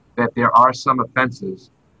consensus that there are some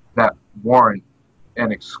offenses that warrant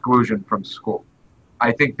an exclusion from school.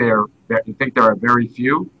 I think there are very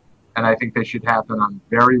few, and I think they should happen on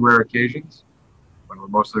very rare occasions. When we're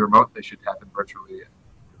mostly remote, they should happen virtually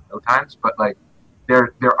no times. But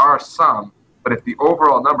there are some, but if the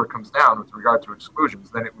overall number comes down with regard to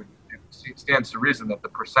exclusions, then it stands to reason that the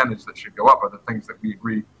percentage that should go up are the things that we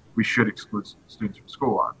agree we should exclude students from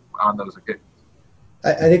school on those occasions.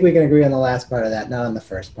 I think we can agree on the last part of that, not on the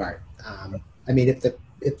first part. I mean,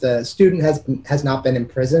 if the student has not been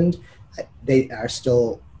imprisoned, they are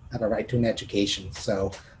still have a right to an education.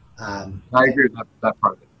 So I agree with that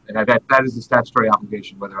part of it, and that is a statutory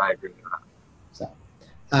obligation, whether I agree with it or not. So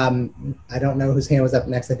I don't know whose hand was up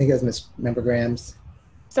next. I think it was Member Graham's.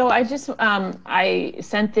 So I just I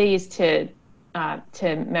sent these to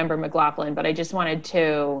Member McLaughlin, but I just wanted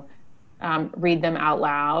to read them out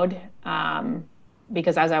loud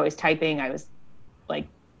because as I was typing, I was like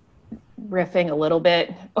riffing a little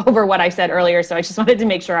bit over what I said earlier. So I just wanted to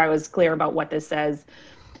make sure I was clear about what this says.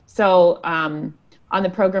 So on the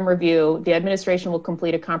program review, the administration will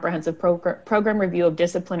complete a comprehensive program review of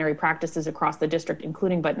disciplinary practices across the district,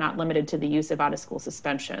 including but not limited to the use of out-of-school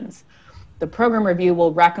suspensions. The program review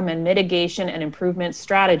will recommend mitigation and improvement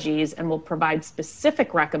strategies and will provide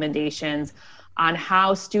specific recommendations on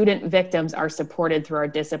how student victims are supported through our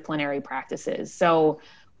disciplinary practices. So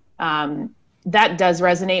that does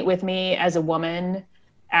resonate with me as a woman,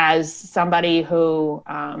 as somebody who,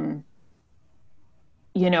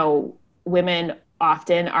 you know, women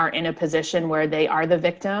often are in a position where they are the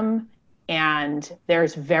victim and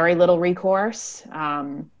there's very little recourse.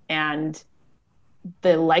 And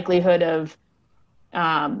the likelihood of,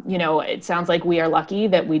 you know, it sounds like we are lucky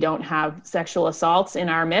that we don't have sexual assaults in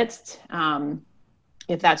our midst.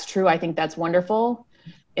 If that's true, I think that's wonderful.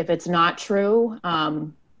 If it's not true,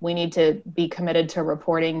 we need to be committed to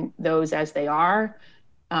reporting those as they are.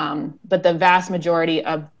 But the vast majority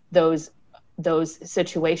of those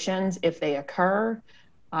situations, if they occur,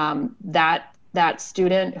 that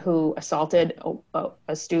student who assaulted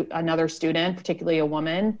another student, particularly a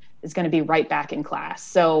woman, is going to be right back in class.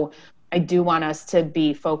 So I do want us to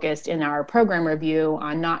be focused in our program review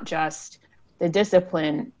on not just the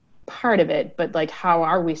discipline part of it, but like how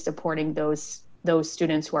are we supporting those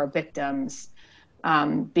students who are victims,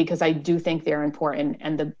 because I do think they're important.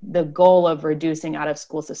 And the goal of reducing out of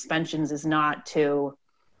school suspensions is not to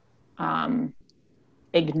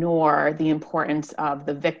ignore the importance of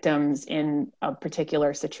the victims in a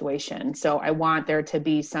particular situation. So I want there to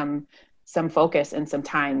be some focus and some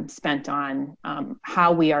time spent on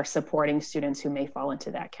how we are supporting students who may fall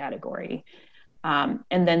into that category. And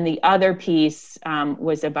then the other piece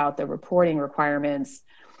was about the reporting requirements.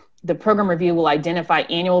 The program review will identify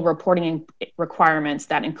annual reporting requirements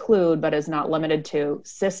that include, but is not limited to,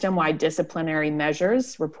 system-wide disciplinary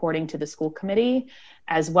measures reporting to the school committee,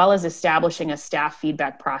 as well as establishing a staff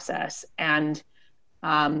feedback process. And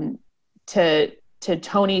to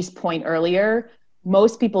Tony's point earlier,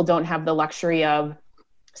 most people don't have the luxury of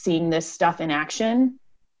seeing this stuff in action,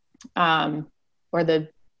 or the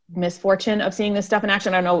misfortune of seeing this stuff in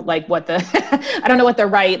action. I don't know like what the I don't know what the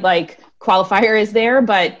right like qualifier is there,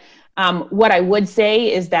 but what I would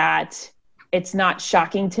say is that it's not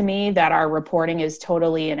shocking to me that our reporting is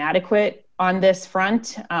totally inadequate on this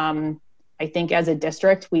front. I think as a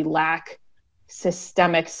district, we lack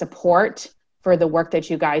systemic support for the work that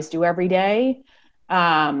you guys do every day.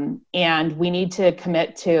 And we need to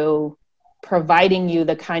commit to providing you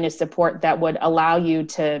the kind of support that would allow you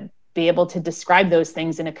to be able to describe those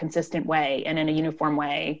things in a consistent way and in a uniform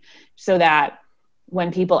way, so that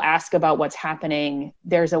when people ask about what's happening,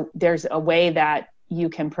 there's a way that you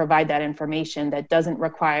can provide that information that doesn't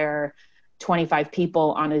require 25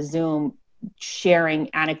 people on a Zoom sharing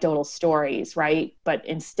anecdotal stories, right? But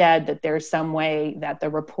instead that there's some way that the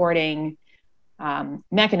reporting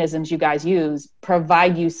mechanisms you guys use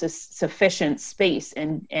provide you sufficient space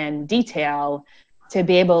and detail to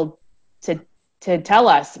be able to tell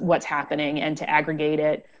us what's happening and to aggregate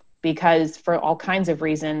it, because for all kinds of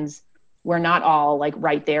reasons, we're not all like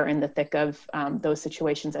right there in the thick of those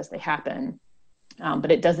situations as they happen.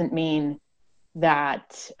 But it doesn't mean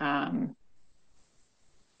that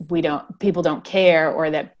people don't care or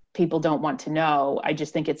that people don't want to know. I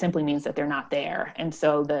just think it simply means that they're not there. And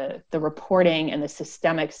so the reporting and the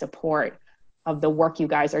systemic support of the work you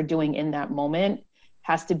guys are doing in that moment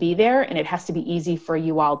has to be there, and it has to be easy for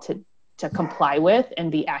you all to comply with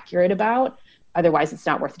and be accurate about. Otherwise, it's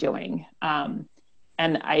not worth doing. And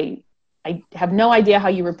I have no idea how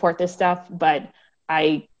you report this stuff, but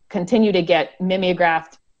I continue to get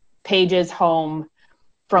mimeographed pages home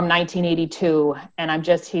from 1982. And I'm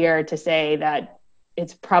just here to say that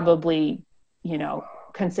it's probably,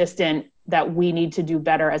 consistent that we need to do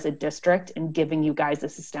better as a district in giving you guys the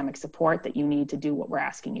systemic support that you need to do what we're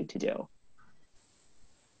asking you to do.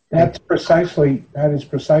 That is precisely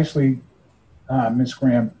Ms.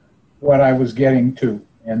 Graham, what I was getting to,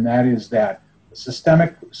 and that is that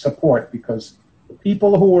systemic support, because the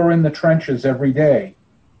people who are in the trenches every day,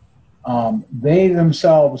 they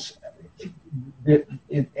themselves,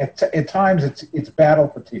 at times it's battle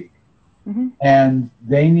fatigue, and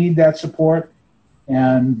they need that support,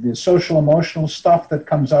 and the social emotional stuff that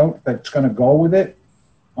comes out that's going to go with it,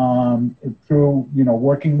 through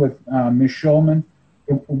working with Ms. Schulman,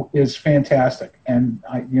 is fantastic, and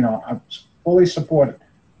I fully support it.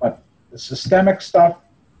 But the systemic stuff,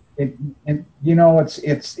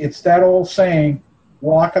 it's that old saying,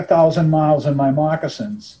 walk 1,000 miles in my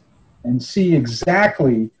moccasins and see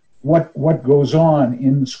exactly what goes on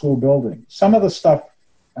in the school building. Some of the stuff,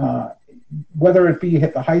 whether it be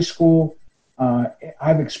at the high school,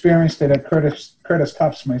 I've experienced it at Curtis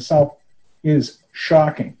Tufts myself, is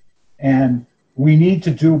shocking. And we need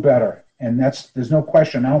to do better. And there's no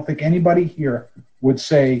question. I don't think anybody here would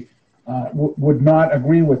say, would not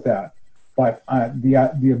agree with that. But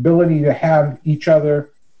the ability to have each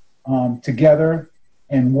other together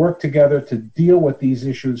and work together to deal with these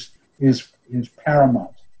issues is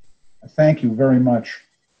paramount. Thank you very much.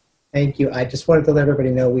 Thank you. I just wanted to let everybody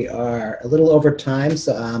know we are a little over time,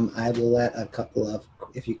 so I will let a couple of,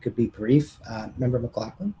 if you could be brief, Member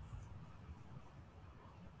McLaughlin.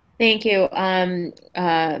 Thank you.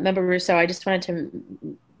 Member Russo, I just wanted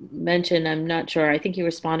to mention, I'm not sure, I think you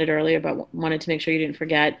responded earlier, but wanted to make sure you didn't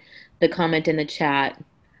forget the comment in the chat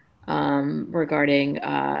regarding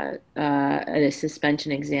a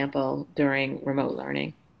suspension example during remote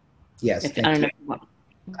learning. Yes, I don't know.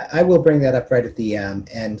 I will bring that up right at the end,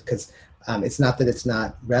 because it's not that it's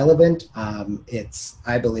not relevant. It's,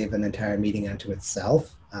 I believe, an entire meeting unto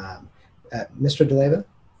itself. Mr. DeLeva?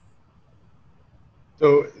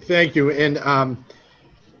 So thank you. And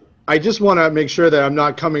I just want to make sure that I'm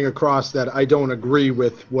not coming across that I don't agree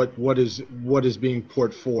with what is being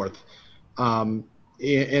put forth. And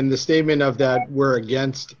the statement of that we're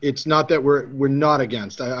against, it's not that we're not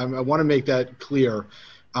against. I want to make that clear.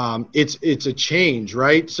 It's a change,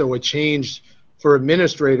 right? So a change for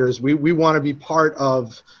administrators. We want to be part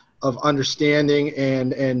of understanding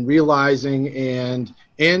and realizing and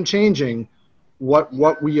changing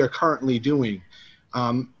what we are currently doing.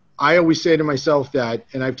 I always say to myself that,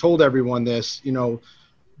 and I've told everyone this,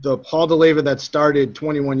 the Paul DeLeva that started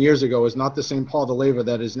 21 years ago is not the same Paul DeLeva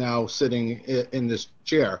that is now sitting in this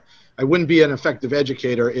chair. I wouldn't be an effective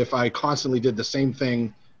educator if I constantly did the same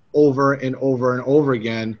thing over and over and over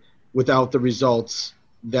again without the results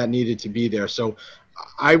that needed to be there. So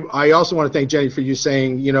I also want to thank Jenny for you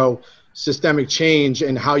saying, systemic change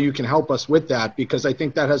and how you can help us with that, because I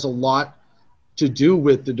think that has a lot to do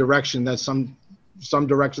with the direction that some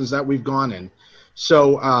directions that we've gone in.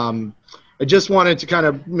 So I just wanted to kind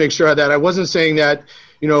of make sure that I wasn't saying that,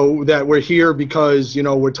 that we're here because,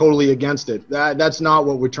 we're totally against it. That's not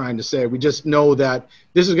what we're trying to say. We just know that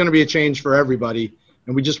this is going to be a change for everybody,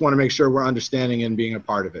 and we just want to make sure we're understanding and being a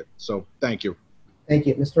part of it. So thank you. Thank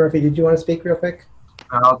you. Mr. Murphy, did you want to speak real quick?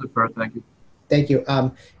 I'll defer. Thank you. Thank you.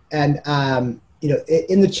 In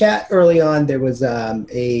the chat early on, there was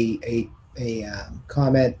a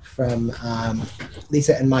comment from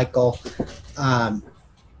Lisa and Michael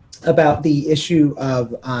about the issue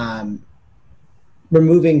of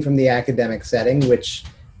removing from the academic setting, which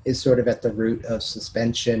is sort of at the root of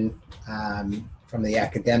suspension from the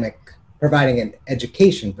academic, providing an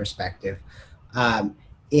education perspective,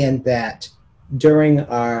 in that during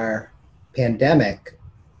our pandemic,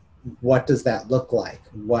 what does that look like?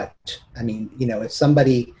 If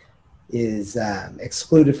somebody is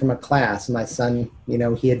excluded from a class, my son,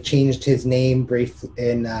 he had changed his name briefly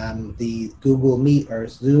in the Google Meet or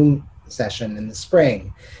Zoom session in the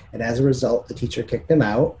spring. And as a result, the teacher kicked him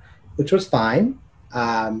out, which was fine.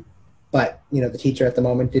 But, the teacher at the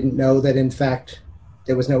moment didn't know that, in fact,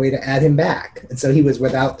 there was no way to add him back. And so he was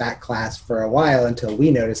without that class for a while until we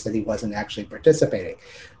noticed that he wasn't actually participating.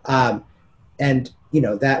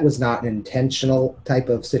 That was not an intentional type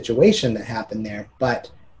of situation that happened there. But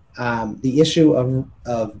the issue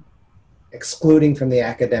of excluding from the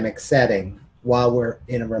academic setting while we're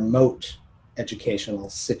in a remote educational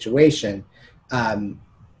situation,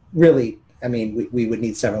 really, we would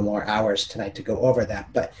need several more hours tonight to go over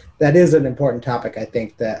that. But that is an important topic, I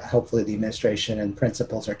think, that hopefully the administration and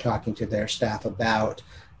principals are talking to their staff about.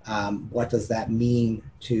 What does that mean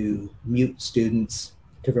to mute students,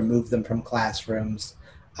 to remove them from classrooms?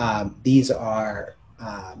 These are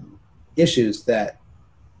issues that,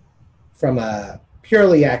 from a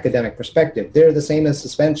purely academic perspective, they're the same as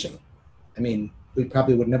suspension.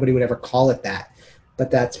 Nobody would ever call it that,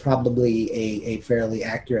 but that's probably a fairly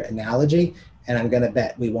accurate analogy. and I'm going to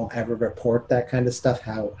bet we won't ever report that kind of stuff.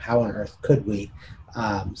 How on earth could we?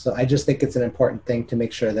 So I just think it's an important thing to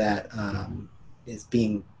make sure that is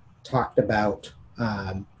being talked about.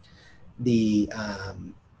 We're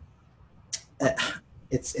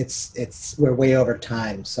way over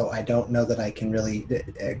time, so I don't know that I can really.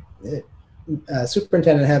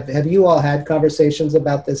 Superintendent, have you all had conversations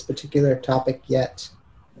about this particular topic yet?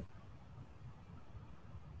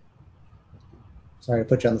 Sorry to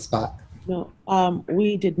put you on the spot. No,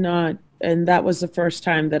 we did not, and that was the first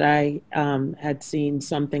time that I had seen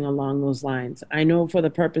something along those lines. I know for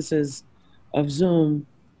the purposes of Zoom,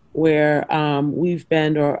 where we've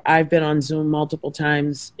been, or I've been on Zoom multiple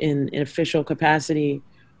times in official capacity,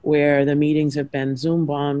 where the meetings have been Zoom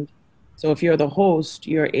bombed. So if you're the host,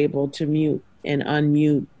 you're able to mute and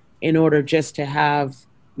unmute in order just to have,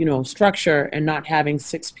 structure and not having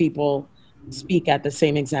 6 people speak at the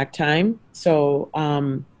same exact time. So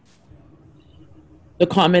the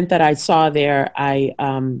comment that I saw there,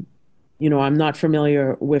 I'm not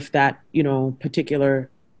familiar with that, particular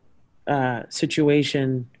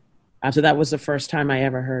situation. So that was the first time I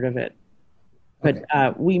ever heard of it. But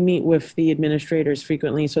we meet with the administrators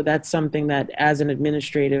frequently, so that's something that as an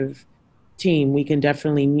administrative team, we can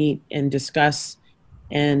definitely meet and discuss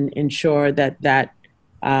and ensure that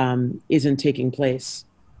isn't taking place.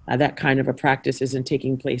 That kind of a practice isn't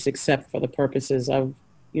taking place except for the purposes of,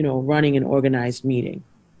 running an organized meeting.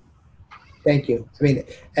 Thank you. I mean,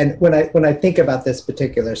 and when I think about this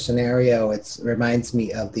particular scenario, it reminds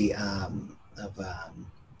me of the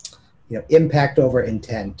impact over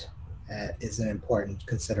intent is an important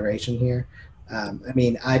consideration here. I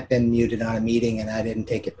mean, I've been muted on a meeting and I didn't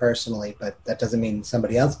take it personally, but that doesn't mean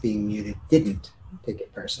somebody else being muted didn't take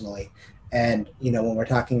it personally. And, when we're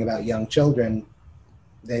talking about young children,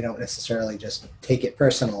 they don't necessarily just take it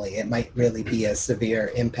personally. It might really be a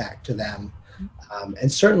severe impact to them.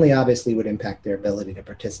 And certainly obviously would impact their ability to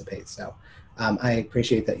participate. So I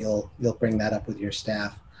appreciate that you'll bring that up with your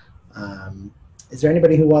staff. Is there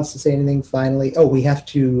anybody who wants to say anything finally? Oh, we have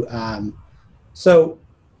to, so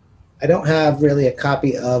I don't have really a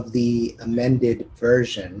copy of the amended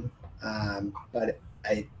version, but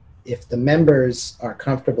if the members are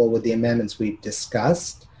comfortable with the amendments we've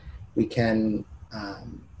discussed, we can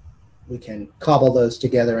cobble those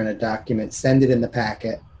together in a document, send it in the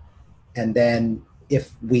packet, and then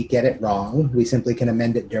if we get it wrong, we simply can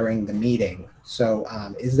amend it during the meeting. So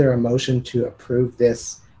is there a motion to approve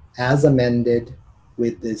this as amended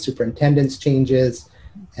with the superintendent's changes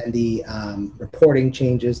and the reporting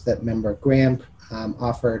changes that Member Graham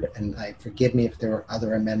offered? And forgive me if there were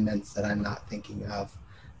other amendments that I'm not thinking of.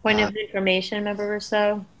 Point of information, Member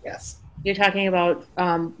Rousseau? Yes. You're talking about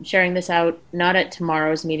sharing this out, not at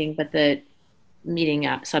tomorrow's meeting, but the meeting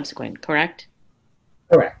subsequent, correct?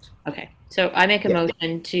 Correct. Okay. So I make a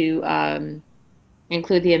motion to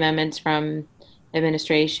include the amendments from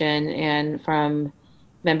administration and from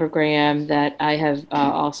Member Graham that I have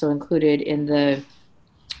also included in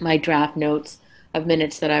my draft notes of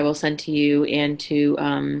minutes that I will send to you and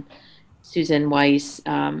to Susan Weiss,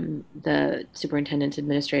 the superintendent's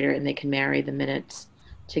administrator, and they can marry the minutes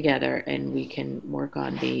together and we can work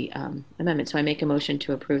on the amendment. So I make a motion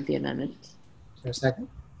to approve the amendments. Is there a second?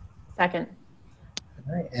 Second.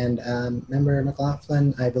 All right, and Member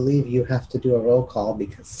McLaughlin, I believe you have to do a roll call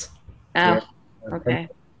because. Oh, okay.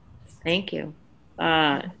 Thank you.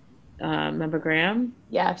 Member Graham?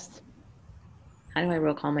 Yes. How do I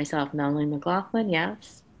roll call myself? Melanie McLaughlin,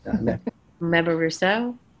 yes. Member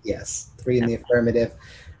Rousseau? Yes, 3 in the affirmative.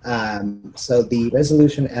 So the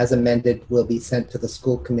resolution as amended will be sent to the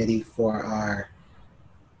school committee for our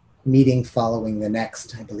meeting following the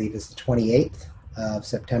next, I believe is the 28th of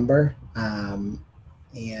September.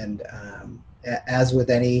 As with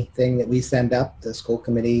anything that we send up, the school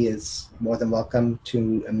committee is more than welcome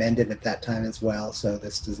to amend it at that time as well. So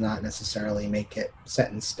this does not necessarily make it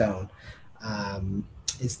set in stone.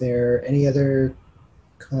 Is there any other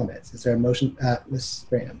comments? Is there a motion, Ms.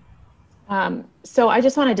 Graham? So I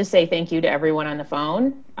just wanted to say thank you to everyone on the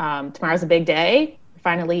phone. Tomorrow's a big day. We're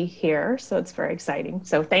finally here, so it's very exciting.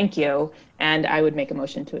 So thank you, and I would make a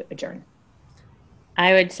motion to adjourn.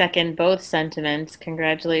 I would second both sentiments.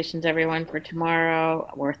 Congratulations, everyone, for tomorrow.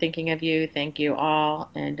 We're thinking of you. Thank you all,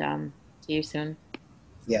 and see you soon.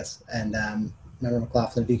 Yes, and Member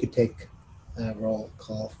McLaughlin, if you could take a roll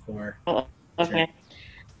call for. Oh, okay.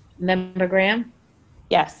 Member Graham?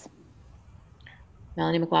 Yes.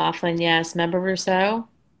 Melanie McLaughlin, yes. Member Rousseau?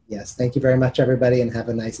 Yes, thank you very much, everybody, and have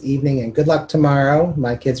a nice evening, and good luck tomorrow.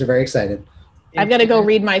 My kids are very excited. I've got to go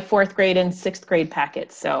read my 4th grade and 6th grade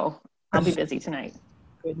packets, so I'll be busy tonight.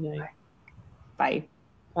 Good night. Bye.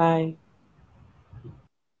 Bye.